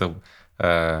 что это...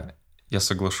 Я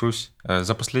соглашусь.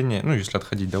 За последние, ну, если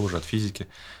отходить, да, уже от физики,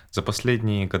 за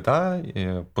последние года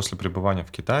после пребывания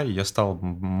в Китае я стал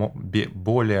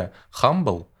более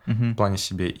humble в плане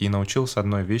себе и научился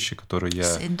одной вещи, которую я...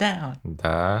 Sit down.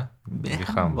 Да, Be be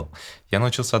humble. humble. Я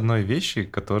научился одной вещи,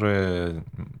 которую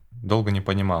долго не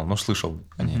понимал, но слышал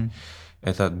о ней.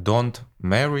 Это don't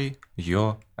marry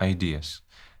your ideas.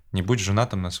 Не будь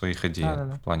женатым на своих идеях,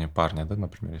 Да-да-да. в плане парня, да,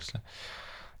 например, если.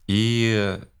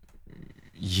 И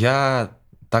я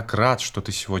так рад, что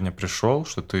ты сегодня пришел,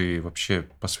 что ты вообще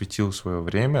посвятил свое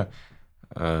время.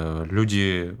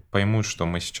 Люди поймут, что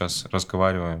мы сейчас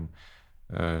разговариваем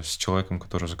с человеком,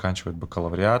 который заканчивает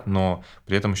бакалавриат, но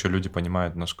при этом еще люди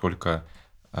понимают, насколько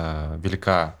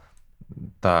велика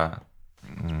та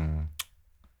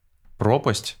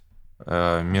пропасть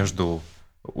между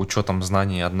учетом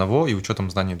знаний одного и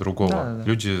учетом знаний другого. Да-да-да.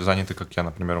 Люди заняты, как я,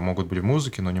 например, могут быть в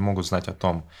музыке, но не могут знать о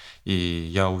том. И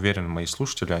я уверен, мои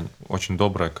слушатели, очень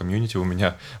добрая комьюнити у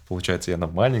меня, получается, она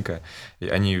маленькая, и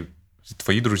они,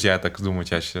 твои друзья, я так думаю,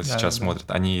 тебя сейчас смотрят,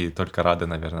 они только рады,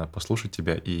 наверное, послушать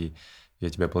тебя, и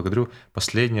я тебя благодарю.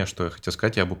 Последнее, что я хотел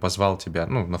сказать, я бы позвал тебя,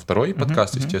 ну, на второй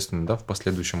подкаст, естественно, да, в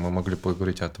последующем мы могли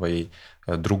поговорить о твоей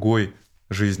другой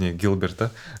жизни Гилберта,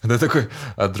 да, такой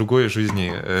о другой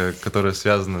жизни, которая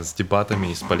связана с дебатами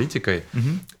и с политикой.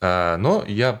 Но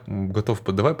я готов,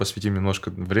 давай посвятим немножко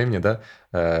времени, да,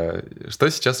 что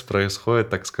сейчас происходит,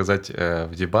 так сказать,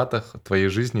 в дебатах твоей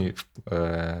жизни.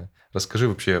 Расскажи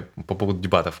вообще по поводу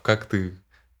дебатов, как ты,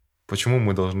 почему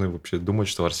мы должны вообще думать,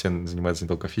 что Арсен занимается не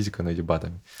только физикой, но и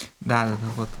дебатами? Да,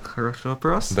 вот хороший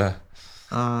вопрос. Да.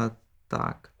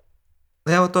 Так.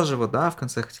 Ну, я вот тоже вот, да, в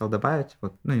конце хотел добавить,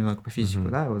 вот, ну, немного по физику,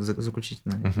 да, вот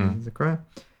заключительно закрою.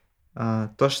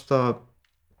 То, что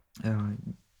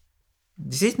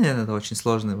действительно это очень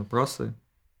сложные вопросы,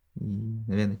 и,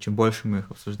 наверное, чем больше мы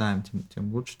их обсуждаем,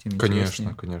 тем лучше, тем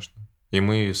интереснее. Конечно. И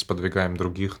мы сподвигаем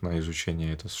других на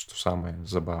изучение, это что самое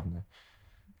забавное.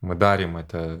 Мы дарим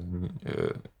это,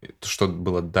 что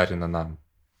было дарено нам.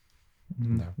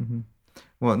 Да.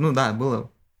 Вот, ну да,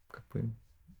 было как бы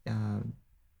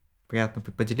приятно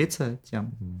поделиться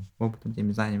тем опытом,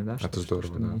 теми знаниями, да. Это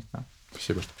здорово, да. Есть, да.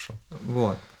 Спасибо, что пришел.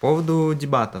 Вот, по поводу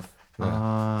дебатов.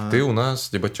 Да. Ты у нас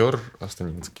дебатер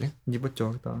астанинский.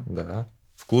 Дебатер, да. Да.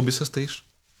 В клубе состоишь?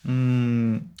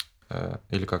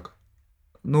 Или как?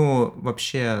 Ну,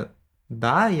 вообще,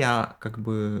 да, я как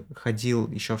бы ходил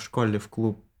еще в школе в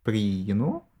клуб при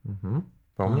ЯНУ.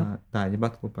 Помню. Да,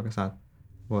 дебат-клуб «Парасат».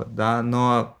 Вот, да,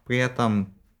 но при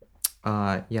этом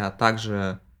я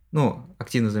также, ну,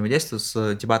 активно взаимодействую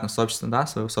с дебатным сообществом, да,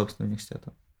 своего собственного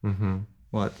университета.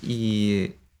 Вот,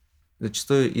 и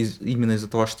зачастую именно из-за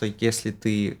того, что если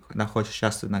ты хочешь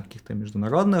участвовать на каких-то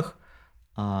международных,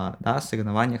 да,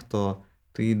 соревнованиях, то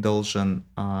ты должен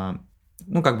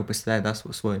ну, как бы представляет, да,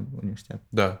 свой университет.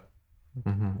 Да.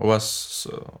 Мгм. У вас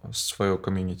свое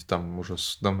комьюнити там уже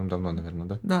давным-давно, наверное,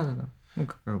 да? Да-да-да. Ну,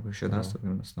 как бы еще, да, Здорово.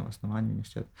 именно основание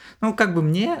университета. Ну, как бы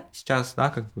мне сейчас, да,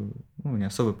 как бы, ну, не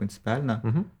особо принципиально,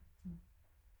 Мгм.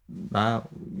 да,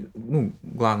 ну,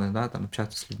 главное, да, там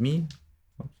общаться с людьми.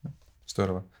 Вот, всё.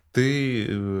 Здорово. Ты,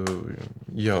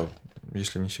 я,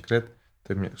 если не секрет,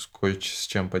 ты мне с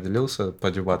чем поделился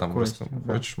по дебатам. Костя,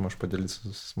 да. Хочешь, можешь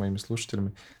поделиться с моими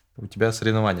слушателями. У тебя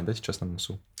соревнования, да, сейчас на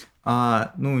носу?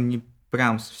 Ну, не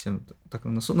прям совсем так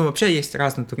на носу. Ну, вообще есть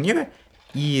разные турниры,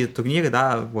 и турниры,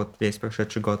 да, вот весь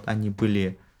прошедший год, они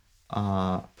были,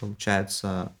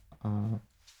 получается, В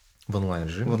в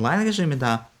онлайн-режиме? онлайн-режиме,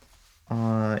 да.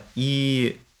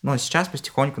 Но сейчас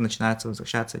потихоньку начинаются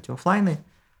возвращаться эти оффлайны.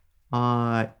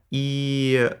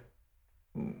 И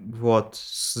вот,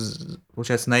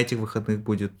 получается, на этих выходных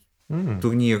будет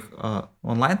турнир,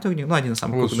 онлайн-турнир, ну, один из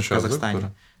самых Вот крупных в сейчас, да, Казахстане.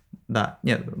 который? Да,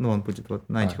 нет, ну, он будет вот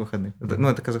на этих выходных. Ну,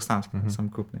 это казахстанский, Мгм.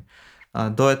 самый крупный.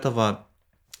 До этого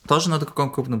тоже на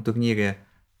таком крупном турнире,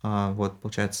 вот,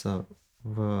 получается,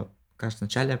 кажется, в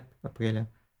начале апреля,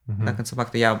 Мгм. на конце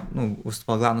марта я, ну,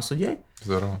 выступал главным судьей,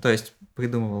 Здорово. то есть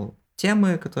придумывал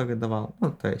темы, которые давал,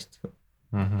 ну, то есть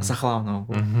Мгм. за главного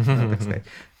был, да, так сказать.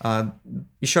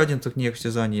 Еще один турнир в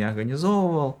сезоне я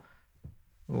организовывал,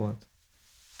 вот.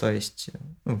 То есть,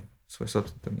 ну, свой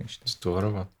собственный турнир, считай.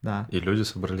 Здорово. Да, И люди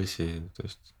собрались, и, то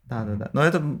есть... да. Но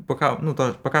это пока, ну,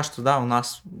 пока что, да, у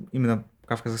нас именно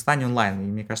пока в Казахстане онлайн, и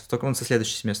мне кажется, только он со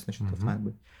следующего семестра начнет Мгм. оффлайн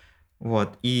быть.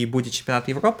 Вот, и будет чемпионат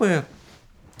Европы,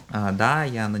 да,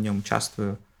 я на нем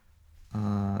участвую,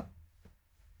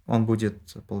 он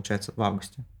будет, получается, в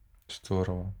августе,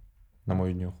 Здорово. На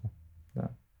мою днюху. да,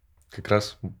 Как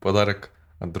раз подарок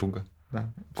от друга.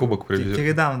 да. Кубок привезет.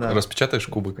 Передам, да. Распечатаешь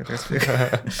кубок?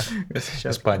 Распечатаю.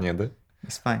 Испания, да?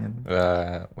 Испания,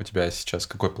 да. У тебя сейчас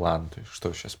какой план? То есть,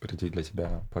 что сейчас впереди для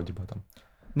тебя по дебатам?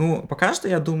 Ну, пока что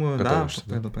я думаю, да, Готовишься,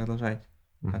 да? продолжать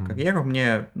Мгм. карьеру.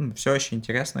 Мне все еще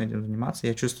интересно этим заниматься.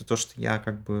 Я чувствую то, что я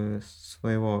как бы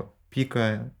своего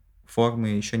пика формы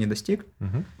еще не достиг.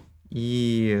 Мгм.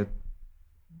 И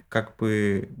как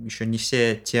бы еще не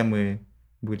все темы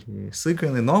были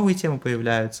сыграны, новые темы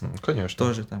появляются. Конечно.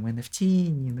 Тоже там NFT,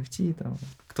 не NFT, там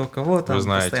кто кого там, Вы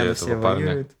знаете постоянно этого все парня.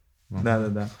 воюют. Мгм.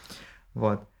 Да.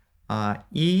 Вот.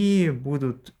 И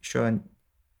будут еще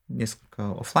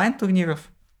несколько оффлайн турниров.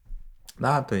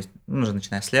 Да, то есть, ну, уже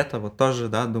начиная с лета, вот тоже,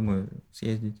 да, думаю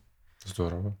съездить.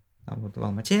 Здорово. Там вот в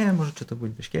Алмате, может, что-то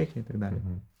будет, в Бишкеке и так далее.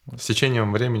 Мгм. Вот. С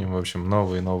течением времени, в общем,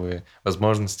 новые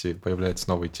возможности, появляются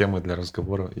новые темы для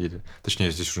разговора, или,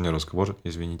 точнее, здесь уже не разговор,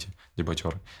 извините,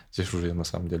 дебатер, здесь уже на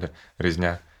самом деле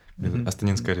резня, Мгм.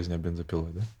 астанинская резня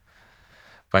бензопилой, да?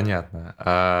 Понятно.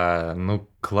 Ну,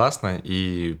 классно.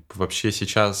 И вообще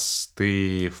сейчас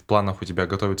ты в планах у тебя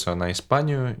готовиться на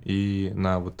Испанию и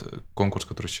на вот конкурс,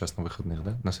 который сейчас на выходных,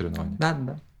 да, на соревнования?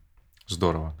 Да.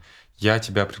 Здорово. Я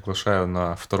тебя приглашаю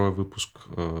на второй выпуск.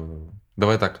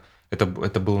 Давай так,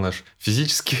 это был наш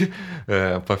физический,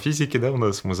 по физике, да, у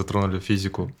нас мы затронули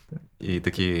физику и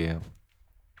такие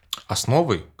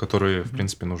основы, которые, в Мгм.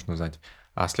 принципе, нужно знать.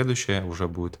 А следующее уже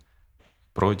будет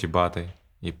про дебаты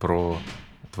и про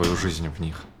твою жизнь в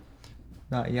них.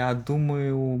 Да, я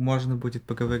думаю, можно будет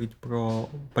поговорить про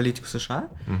политику США.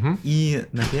 Мгм. И,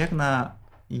 наверное,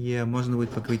 можно будет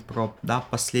поговорить про, да,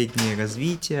 последнее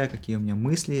развитие, какие у меня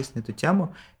мысли есть на эту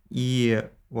тему. И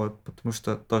вот, потому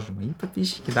что тоже мои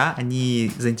подписчики, да,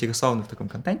 они заинтересованы в таком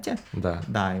контенте. Да.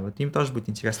 Да, и вот им тоже будет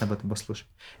интересно об этом послушать.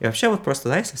 И вообще вот просто,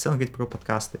 да, если в целом говорить про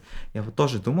подкасты, я вот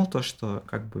тоже думал то, что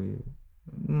как бы,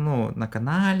 ну, на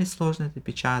канале сложно это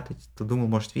печатать, то думал,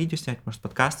 может, видео снять, может,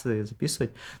 подкасты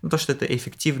записывать. Ну, то, что это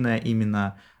эффективная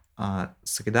именно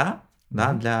среда, да,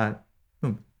 Мгм. для,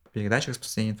 ну, передачи,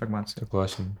 распространения информации.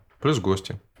 Согласен. Плюс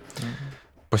гости. Мгм.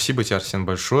 Спасибо тебе, Арсен,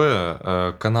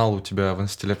 большое. Канал у тебя в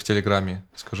Телеграме,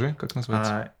 скажи, как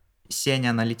называется? Сеня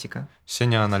Аналитика.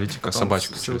 Сеня Аналитика, Потом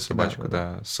собачка, ссылки, через собачку,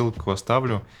 да. да. Ссылку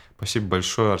оставлю. Спасибо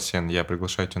большое, Арсен. Я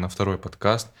приглашаю тебя на второй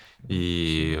подкаст.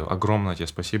 И огромное тебе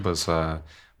спасибо за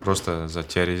просто за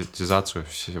теоретизацию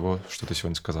всего, что ты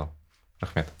сегодня сказал.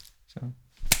 Рахмет. Всё.